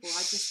some people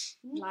I just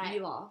like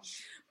you are.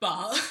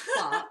 But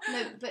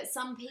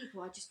some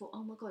people I just thought,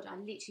 oh my god, I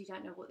literally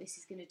don't know what this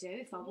is going to do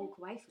if I walk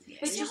away from it.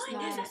 But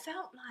I never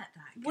felt like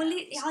that. Well,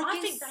 I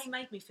think they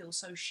made me feel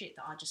so shit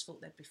that I just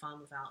thought they'd be fine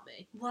without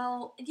me.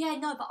 Well, yeah,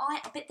 no, but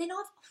then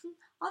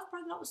I've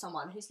broken up with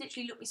someone who's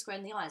literally looked me square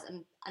in the eyes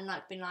and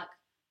like been like,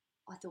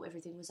 I thought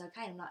everything was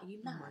okay. I'm like, are you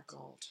mad? Oh my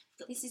god,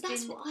 this has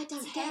That's been what I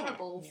don't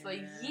terrible for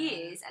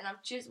years, and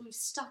we've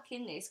stuck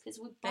in this because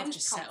we're both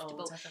just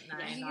comfortable.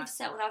 Settled, You've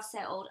settled, I've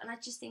settled, and I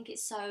just think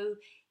it's so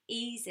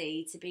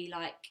easy to be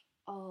like,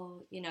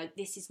 oh, you know,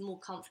 this is more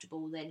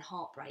comfortable than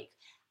heartbreak.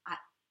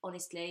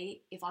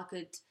 Honestly, if I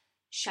could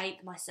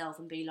shake myself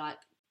and be like,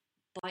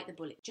 bite the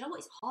bullet. Do you know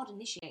what? It's hard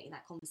initiating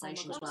that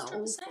conversation as well.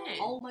 100%.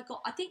 Oh my god,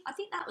 I think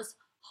that was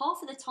half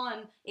of the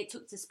time it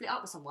took to split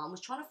up with someone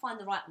was trying to find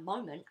the right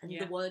moment and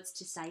the words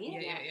to say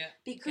it. Yeah.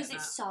 Because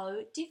it's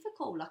so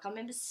difficult. Like, I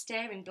remember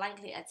staring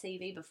blankly at a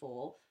TV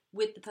before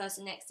with the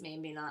person next to me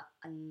and being like,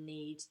 I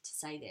need to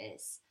say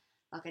this.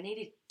 Like, I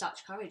needed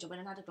Dutch courage. I went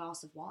and had a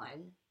glass of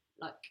wine,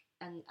 like,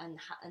 and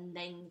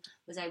then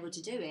was able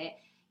to do it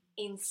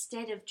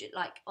instead of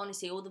like,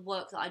 honestly, all the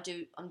work that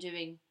I'm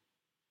doing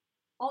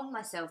on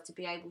myself to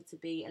be able to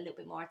be a little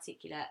bit more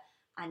articulate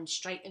and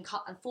straight and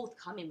cut and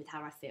forthcoming with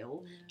how I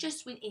feel,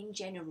 just in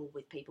general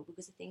with people,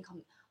 because I think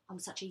I'm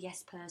such a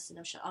yes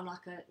person. I'm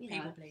like a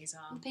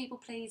people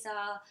pleaser.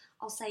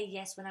 I'll say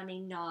yes when I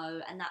mean no,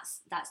 and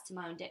that's to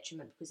my own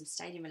detriment because I've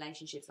stayed in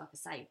relationships, like I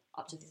say,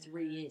 up to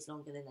 3 years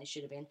longer than they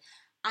should have been,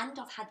 and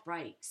I've had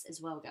breaks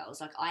as well,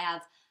 girls. Like I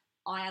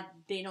have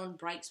been on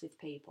breaks with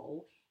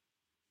people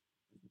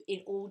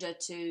in order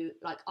to,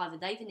 like, either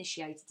they've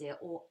initiated it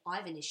or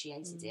I've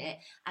initiated it,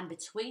 and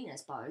between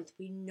us both,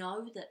 we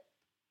know that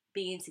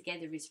being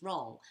together is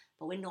wrong,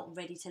 but we're not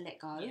ready to let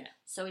go.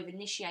 So we've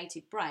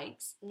initiated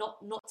breaks, not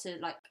to,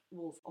 like,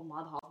 well, on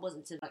my behalf,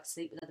 wasn't to like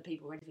sleep with other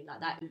people or anything like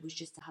that. It was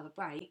just to have a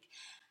break,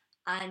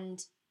 and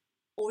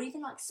or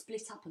even like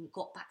split up and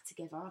got back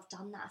together. I've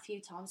done that a few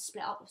times,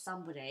 split up with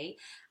somebody,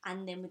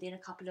 and then within a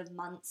couple of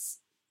months,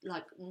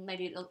 like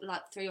maybe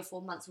like 3 or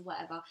 4 months or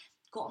whatever,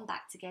 gotten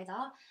back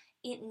together.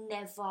 It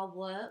never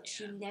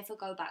works. You never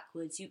go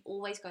backwards. You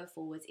always go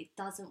forwards. It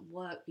doesn't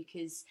work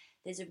because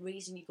there's a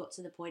reason you got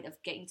to the point of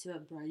getting to a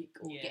break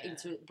or getting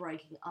to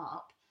breaking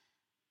up.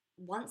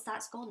 Once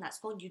that's gone, that's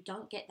gone. You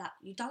don't get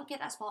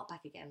that spark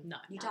back again. No,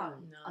 you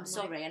don't. No, I'm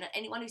sorry. And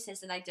anyone who says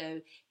that they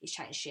do is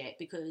chatting shit,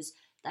 because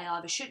they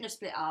either shouldn't have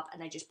split up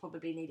and they just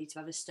probably needed to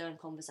have a stern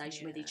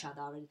conversation with each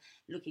other and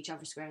look each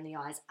other square in the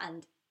eyes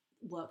and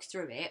work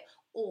through it.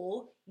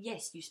 Or,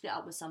 yes, you split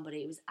up with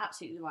somebody. It was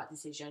absolutely the right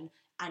decision,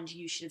 and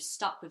you should have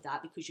stuck with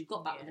that because you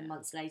got back with them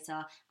months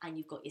later and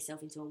you've got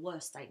yourself into a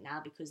worse state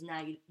now, because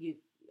now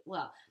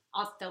well,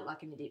 I've felt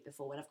like an idiot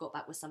before when I've got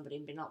back with somebody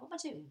and been like, what am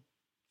I doing?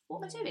 What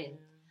am I doing?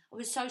 I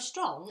was so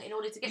strong in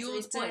order to get to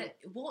this point.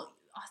 What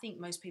I think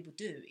most people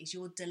do is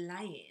you're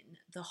delaying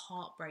the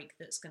heartbreak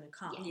that's going to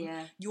come.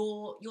 Yeah.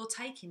 You're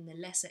taking the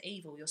lesser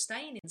evil. You're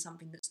staying in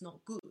something that's not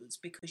good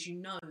because you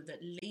know that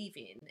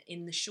leaving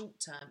in the short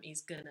term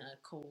is going to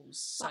cause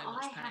so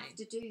much pain. But I have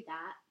to do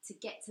that to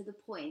get to the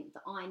point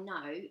that I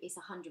know it's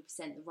 100%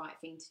 the right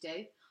thing to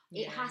do.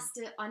 It has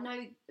to, I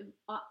know,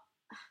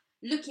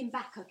 looking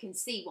back, I can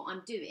see what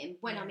I'm doing.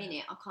 When I'm in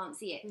it, I can't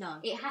see it. No.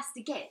 It has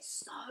to get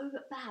so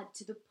bad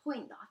to the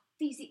point that I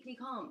physically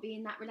can't be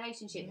in that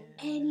relationship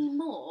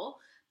anymore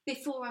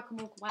before I can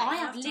walk away. I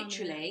have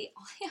literally,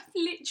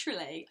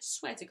 I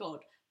swear to God,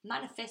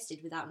 manifested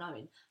without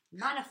knowing,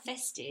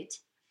 manifested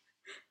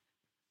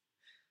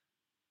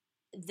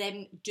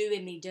them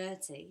doing me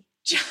dirty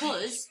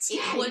because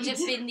it would have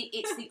been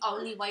it's the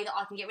only way that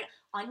I can get rid.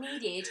 I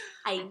needed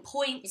a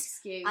point,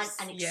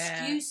 an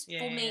excuse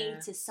for me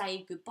to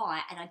say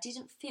goodbye, and I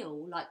didn't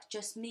feel like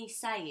just me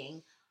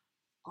saying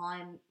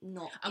I'm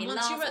not in love. And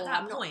once you're at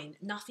that point,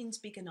 nothing's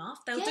big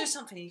enough. They'll do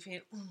something and you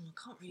think, I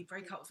can't really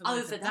break up with them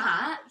over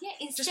that. Yeah,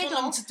 instead just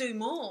want them to do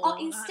more. Or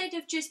instead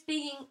of just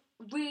being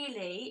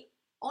really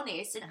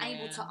honest and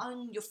able to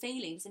own your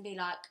feelings and be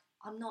like,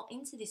 I'm not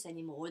into this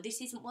anymore, this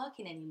isn't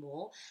working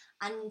anymore,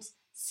 and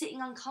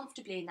sitting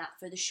uncomfortably in that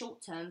for the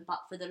short term, but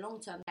for the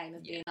long term gain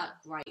of being like,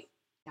 great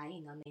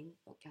gain, not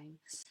gain,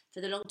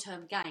 for the long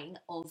term gain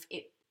of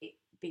it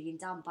being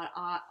done. But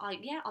I've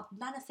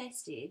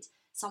manifested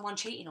someone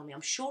cheating on me. I'm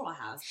sure I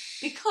have,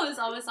 because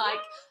I was like,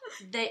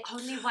 the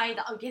only way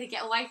that I'm going to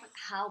get away from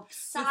how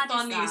sad is that? The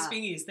funniest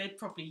thing is they'd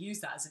probably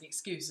use that as an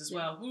excuse as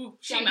well. Ooh,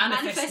 she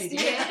manifested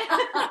it.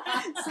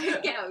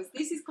 So girls,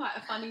 this is quite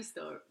a funny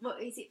story. Well,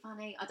 is it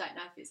funny? I don't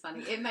know if it's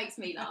funny. It makes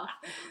me laugh.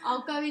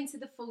 I'll go into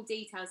the full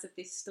details of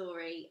this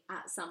story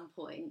at some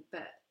point,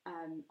 but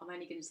I'm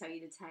only going to tell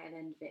you the tail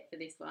end of it for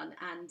this one.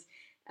 And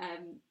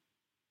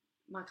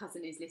my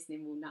cousin who's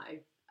listening will know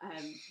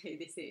who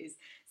this is.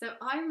 So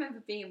I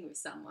remember being with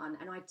someone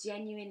and I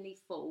genuinely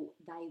thought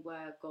they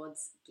were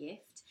God's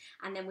gift.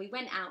 And then we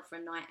went out for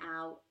a night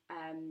out.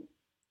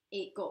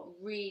 It got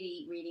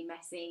really, really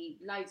messy,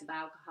 loads of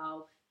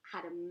alcohol,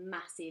 had a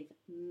massive,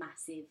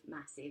 massive,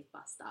 massive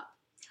bust up.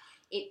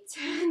 It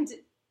turned,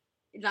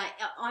 like,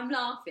 I'm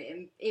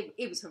laughing.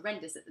 It was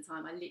horrendous at the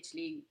time.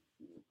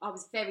 I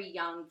was very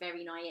young,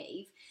 very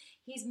naive.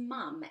 His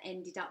mum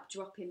ended up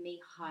dropping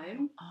me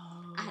home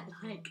at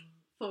like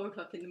 4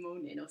 o'clock in the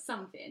morning or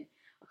something.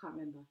 I can't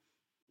remember.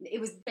 It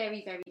was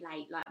very, very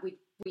late. Like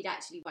we'd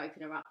actually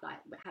woken her up, like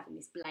we're having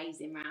this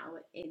blazing row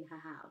in her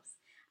house.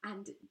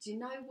 And do you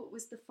know what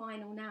was the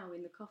final nail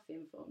in the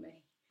coffin for me?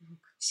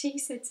 She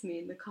said to me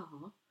in the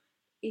car,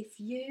 if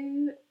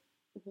you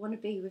want to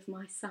be with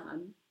my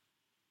son,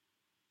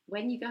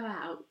 when you go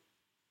out,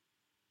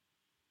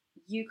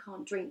 you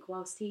can't drink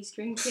whilst he's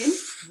drinking.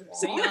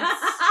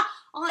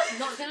 I'm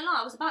not going to lie,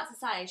 I was about to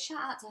say,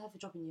 shout out to her for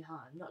dropping you home,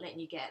 not letting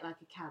you get like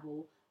a cab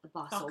or a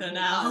bus. Fuck her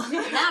now.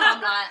 Now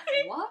I'm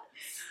like, what?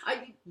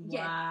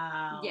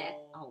 Wow. Yeah.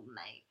 Oh,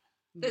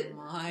 mate.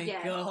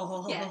 My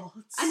God. Yeah.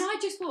 And I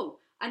just thought,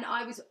 and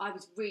I was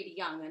really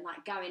young, and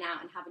like going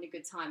out and having a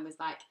good time was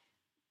like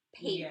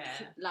peak,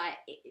 like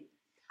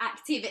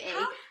activity.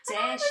 How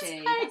dare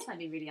she? That's made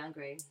me really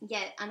angry.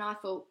 Yeah, and I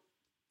thought,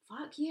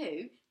 fuck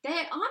you.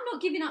 I'm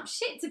not giving up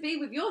shit to be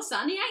with your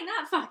son. He ain't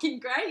that fucking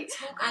great.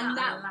 And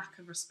that lack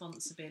of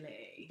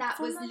responsibility. That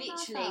was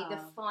literally the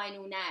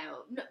final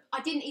nail. No,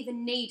 I didn't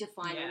even need a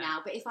final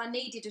nail, but if I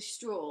needed a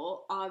straw,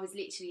 I was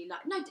literally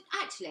like, no,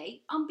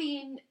 actually,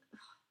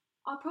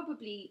 I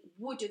probably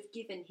would have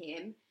given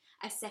him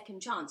a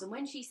second chance. And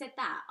when she said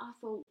that, I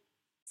thought,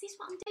 is this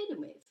what I'm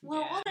dealing with?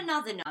 Well, on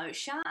another note,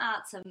 shout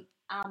out to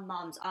our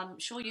mums. I'm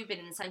sure you've been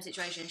in the same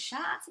situation.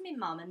 Shout out to my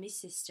mum and my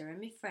sister and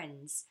my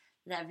friends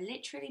that have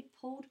literally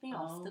pulled me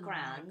off the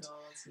ground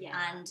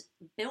and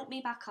built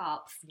me back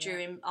up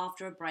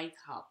after a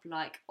breakup.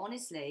 Like,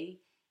 honestly,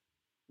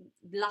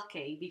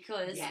 lucky,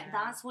 because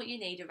that's what you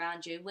need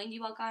around you when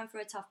you are going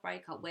through a tough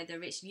breakup,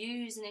 whether it's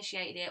you who's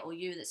initiated it or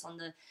you that's on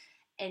the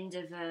end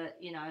of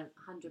 100%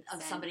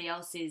 of somebody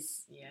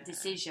else's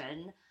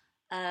decision.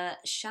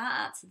 Shout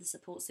out to the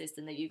support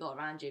system that you got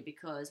around you,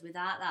 because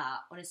without that,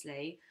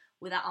 honestly,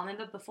 I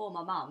remember before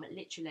my mum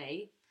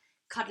literally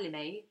cuddling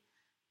me,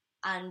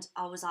 and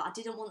I was like, I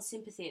didn't want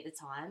sympathy at the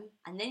time,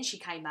 and then she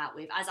came out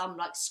with, as I'm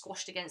like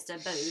squashed against her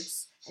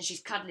boobs, and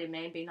she's cuddling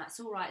me and being like, it's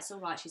all right,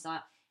 she's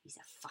like, he's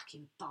a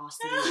fucking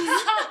bastard.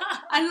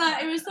 And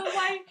like, it was the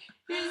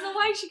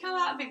way she came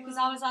out of it, because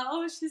I was like,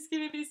 oh, she's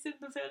giving me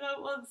sympathy, I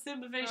don't want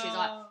sympathy. She's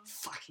like,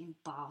 fucking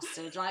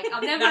bastard. Like,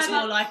 I've never That's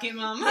more like it,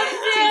 mum.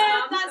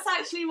 Yeah, that's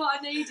actually what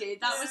I needed.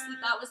 That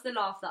was the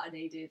laugh that I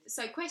needed.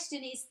 So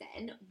question is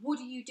then, what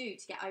do you do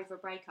to get over a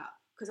breakup?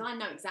 Because I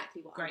know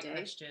exactly what I do. Great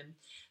question.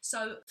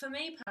 So for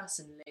me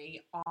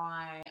personally,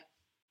 I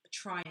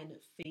try and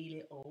feel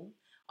it all.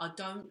 I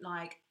don't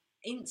like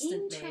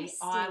instantly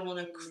I want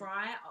to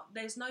cry.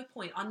 There's no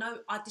point. I know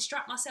I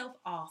distract myself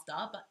after,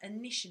 but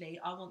initially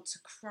I want to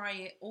cry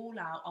it all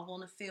out. I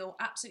want to feel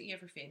absolutely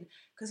everything,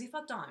 because if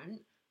I don't,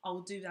 I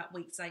will do that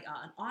weeks later.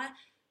 And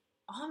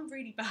I'm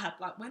really bad.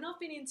 Like, when I've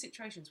been in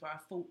situations where I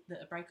thought that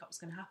a breakup was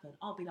going to happen,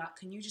 I'll be like,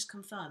 can you just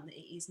confirm that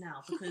it is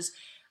now? Because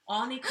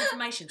I need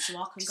confirmation so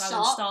I can go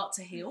and start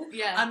to heal.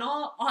 Yeah. And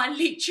I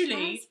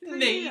literally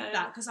need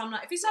that, because I'm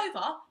like, if it's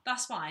over,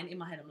 that's fine. In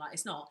my head, I'm like,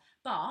 it's not.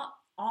 But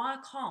I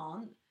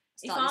can't.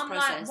 If I'm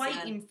like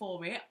waiting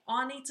for it,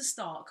 I need to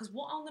start, because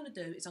what I'm going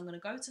to do is I'm going to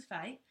go to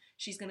Faye.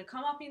 She's going to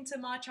come up into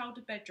my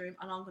childhood bedroom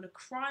and I'm going to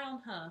cry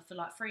on her for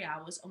like 3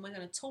 hours, and we're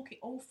going to talk it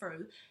all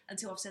through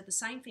until I've said the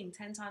same thing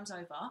 10 times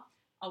over.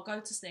 I'll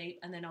go to sleep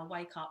and then I'll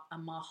wake up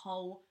and my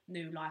whole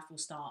new life will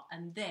start.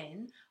 And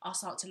then I'll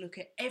start to look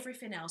at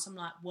everything else. I'm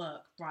like,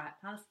 work, right,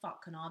 how the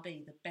fuck can I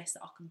be the best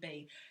that I can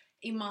be?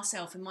 in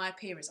myself, in my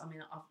appearance, I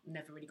mean, I've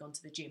never really gone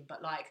to the gym,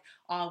 but like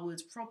I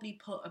would probably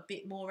put a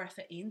bit more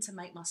effort in to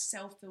make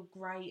myself feel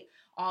great.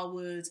 I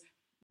would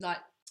like,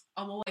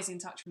 I'm always in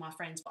touch with my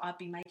friends, but I'd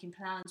be making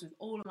plans with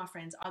all of my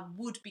friends. I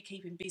would be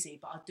keeping busy,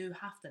 but I do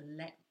have to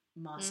let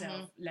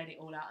myself let it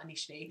all out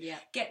initially. Yeah.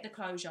 Get the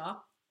closure.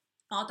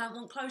 I don't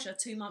want closure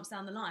 2 months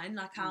down the line,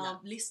 like our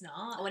listener.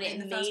 I want it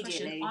in the first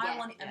question. I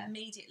want it yeah.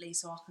 immediately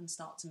so I can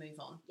start to move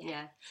on.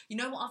 Yeah. You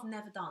know what I've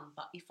never done,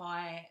 but if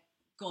I,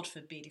 God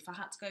forbid, if I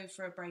had to go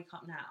for a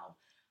breakup now,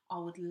 I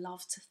would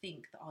love to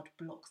think that I'd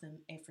block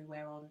them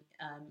everywhere on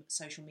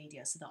social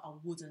media so that I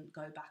wouldn't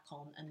go back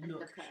on and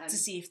look to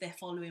see if they're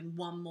following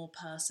one more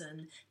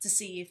person, to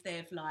see if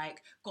they've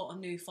like got a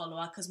new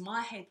follower, because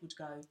my head would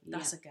go,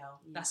 that's a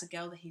girl. Yeah. That's a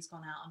girl that he's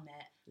gone out and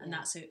met, and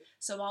that's it.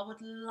 So I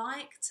would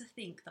like to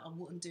think that I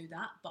wouldn't do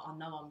that, but I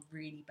know I'm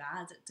really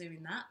bad at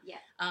doing that.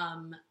 Yeah.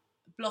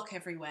 Block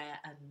everywhere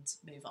and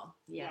move on.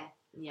 Yeah.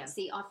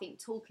 See, I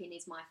think talking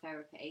is my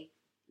therapy.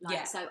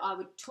 Yeah. So I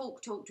would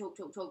talk,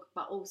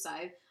 but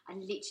also I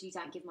literally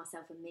don't give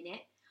myself a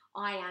minute.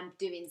 I am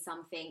doing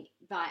something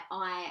that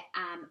I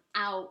am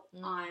out.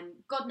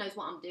 God knows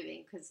what I'm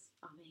doing, because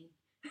I mean,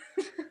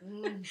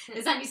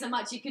 there's only so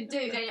much you can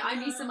do. There's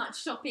only so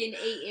much shopping,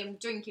 eating,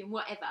 drinking,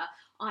 whatever.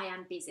 I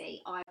am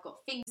busy. I've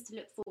got things to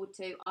look forward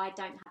to. I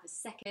don't have a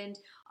second.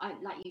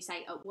 Like you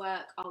say, at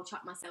work, I'll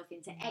chuck myself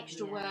into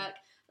extra work.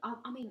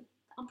 I mean,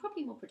 I'm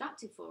probably more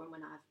productive for them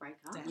when I have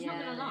breakups. I'm not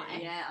going to lie.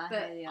 Yeah,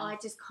 I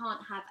just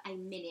can't have a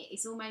minute.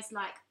 It's almost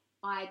like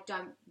I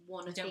don't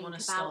want to think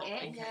about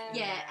it.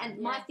 And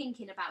my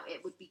thinking about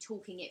it would be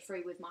talking it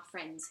through with my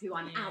friends who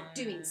I'm out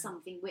doing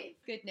something with.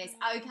 Goodness.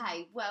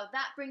 Okay, well,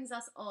 that brings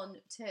us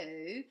on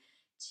to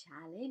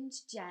Challenge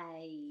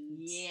Jade.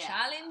 Yeah.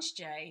 Challenge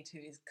Jade, who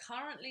is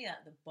currently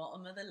at the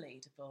bottom of the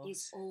leaderboard.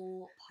 It's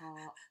all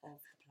part of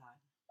the plan.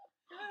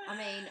 I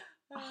mean,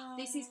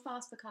 this is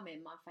fast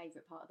becoming my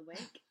favourite part of the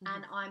week,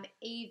 and I'm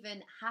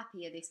even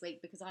happier this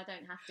week because I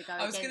don't have to go.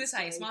 I was going to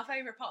say, it's my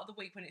favourite part of the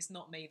week when it's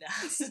not me that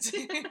has to do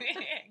it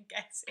and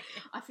get it.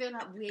 I feel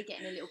like we're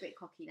getting a little bit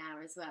cocky now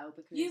as well,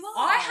 because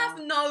I have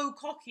no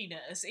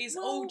cockiness. It's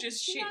all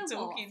just shit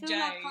talking, Jade. I feel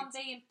like I'm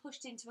being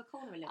pushed into a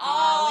corner a little bit.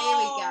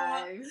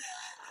 Oh,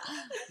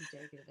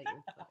 here we go.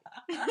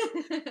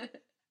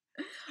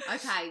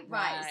 Okay,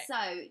 right. So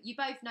you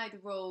both know the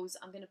rules.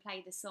 I'm going to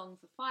play the song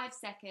for 5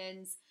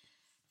 seconds.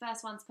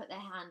 First one to put their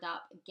hand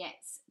up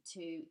gets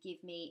to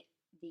give me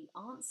the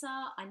answer.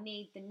 I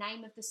need the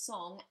name of the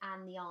song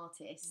and the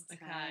artist.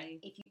 Okay.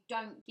 If you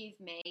don't give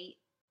me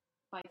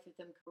both of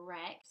them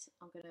correct,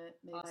 I'm going to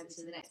move over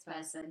to the next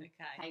person.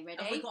 Okay,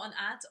 ready? Have we got an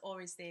ad,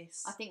 or is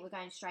this? I think we're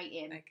going straight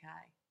in.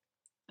 Okay,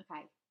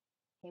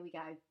 here we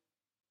go.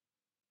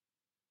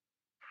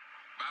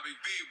 Bobby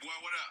V, boy,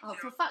 what up? Oh,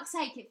 for fuck's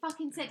sake, it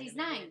fucking said his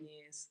name.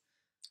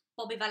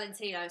 Bobby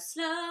Valentino,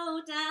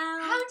 slow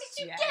down. How did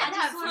you get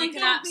that? You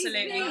can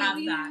absolutely have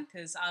that,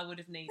 because I would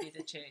have needed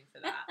a tune for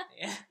that.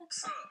 Yeah.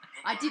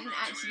 I didn't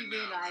actually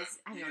realise.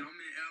 Hang on. I'm in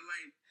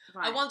LA.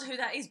 Right. I wonder who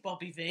that is,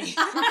 Bobby V.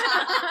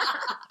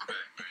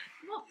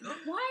 What?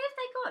 Why have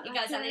they got? You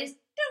guys have this.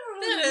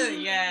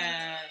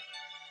 Yeah.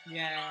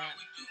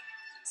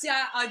 See,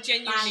 I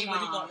genuinely would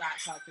have got that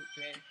quite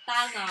quickly.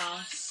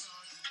 Banger.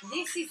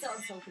 This is what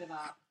I'm talking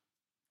about.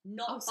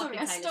 Not sorry,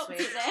 I Taylor stopped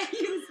Swift. it there.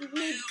 He was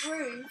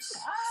mid-groove.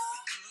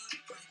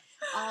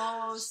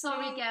 Oh,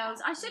 sorry,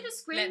 girls. I should have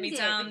screamed it. Let me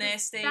down there,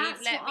 Steve.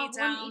 Let me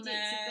down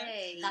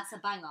there. That's a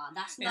banger.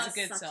 That's a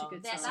good song.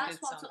 That's a good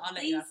song. I'll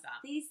let you have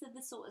that. These are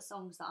the sort of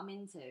songs that I'm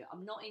into.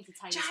 I'm not into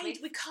Taylor Jade,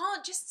 Swift. we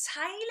can't just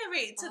tailor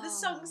it to the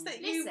songs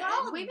that you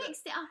want. We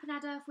mixed it up and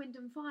had Earth, Wind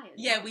and Fire.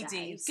 Yeah, we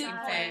did. Good in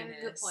point.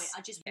 fairness. Good point.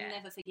 I just will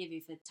never forgive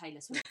you for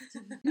Taylor Swift.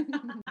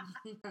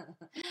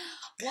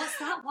 What's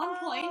that? 1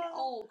 point?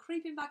 Oh,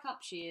 creeping back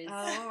up she is. Oh,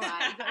 all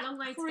right. You've got a long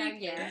way to go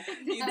yet.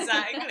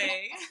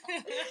 Exactly.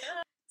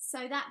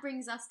 So that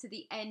brings us to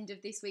the end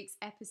of this week's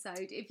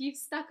episode. If you've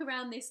stuck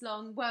around this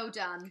long, well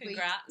done.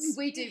 Congrats.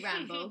 We do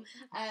ramble.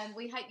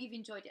 We hope you've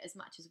enjoyed it as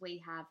much as we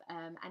have.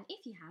 And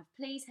if you have,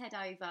 please head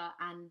over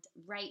and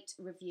rate,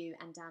 review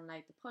and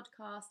download the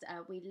podcast.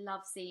 We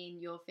love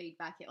seeing your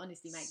feedback. It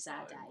honestly makes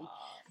our day.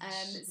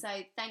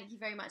 So thank you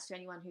very much to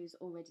anyone who's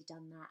already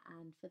done that.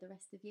 And for the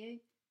rest of you,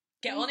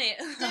 get on it.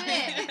 Do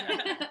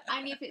it.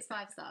 Only if it's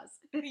 5 stars.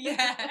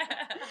 Yeah.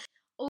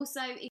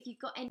 Also, if you've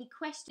got any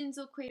questions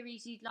or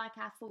queries you'd like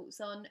our thoughts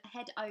on,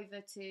 head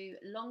over to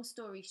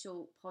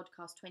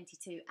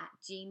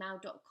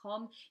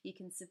longstoryshortpodcast22@gmail.com. You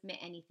can submit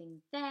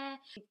anything there.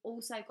 We've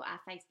also got our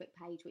Facebook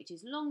page, which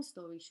is Long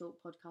Story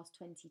Short Podcast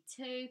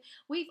 22.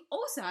 We've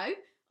also,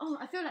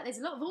 I feel like there's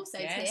a lot of alsos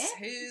here.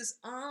 Who's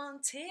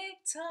on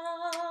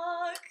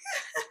TikTok?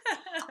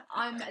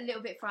 I'm a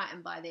little bit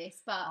frightened by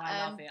this, but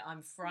I love it.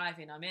 I'm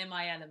thriving. I'm in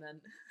my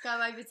element.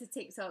 Go over to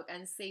TikTok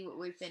and see what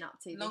we've been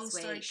up to this week. Long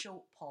Story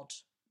Short Pod.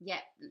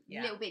 Yeah,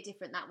 a little bit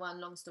different, that one,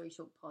 Long Story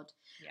Short Pod.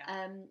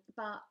 Yeah.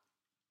 But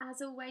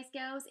as always,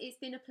 girls, it's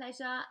been a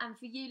pleasure. And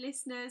for you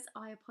listeners,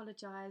 I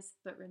apologise.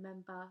 But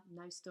remember,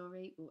 no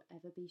story will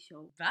ever be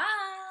short. Bye.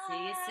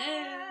 See you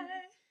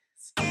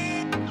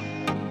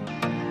soon.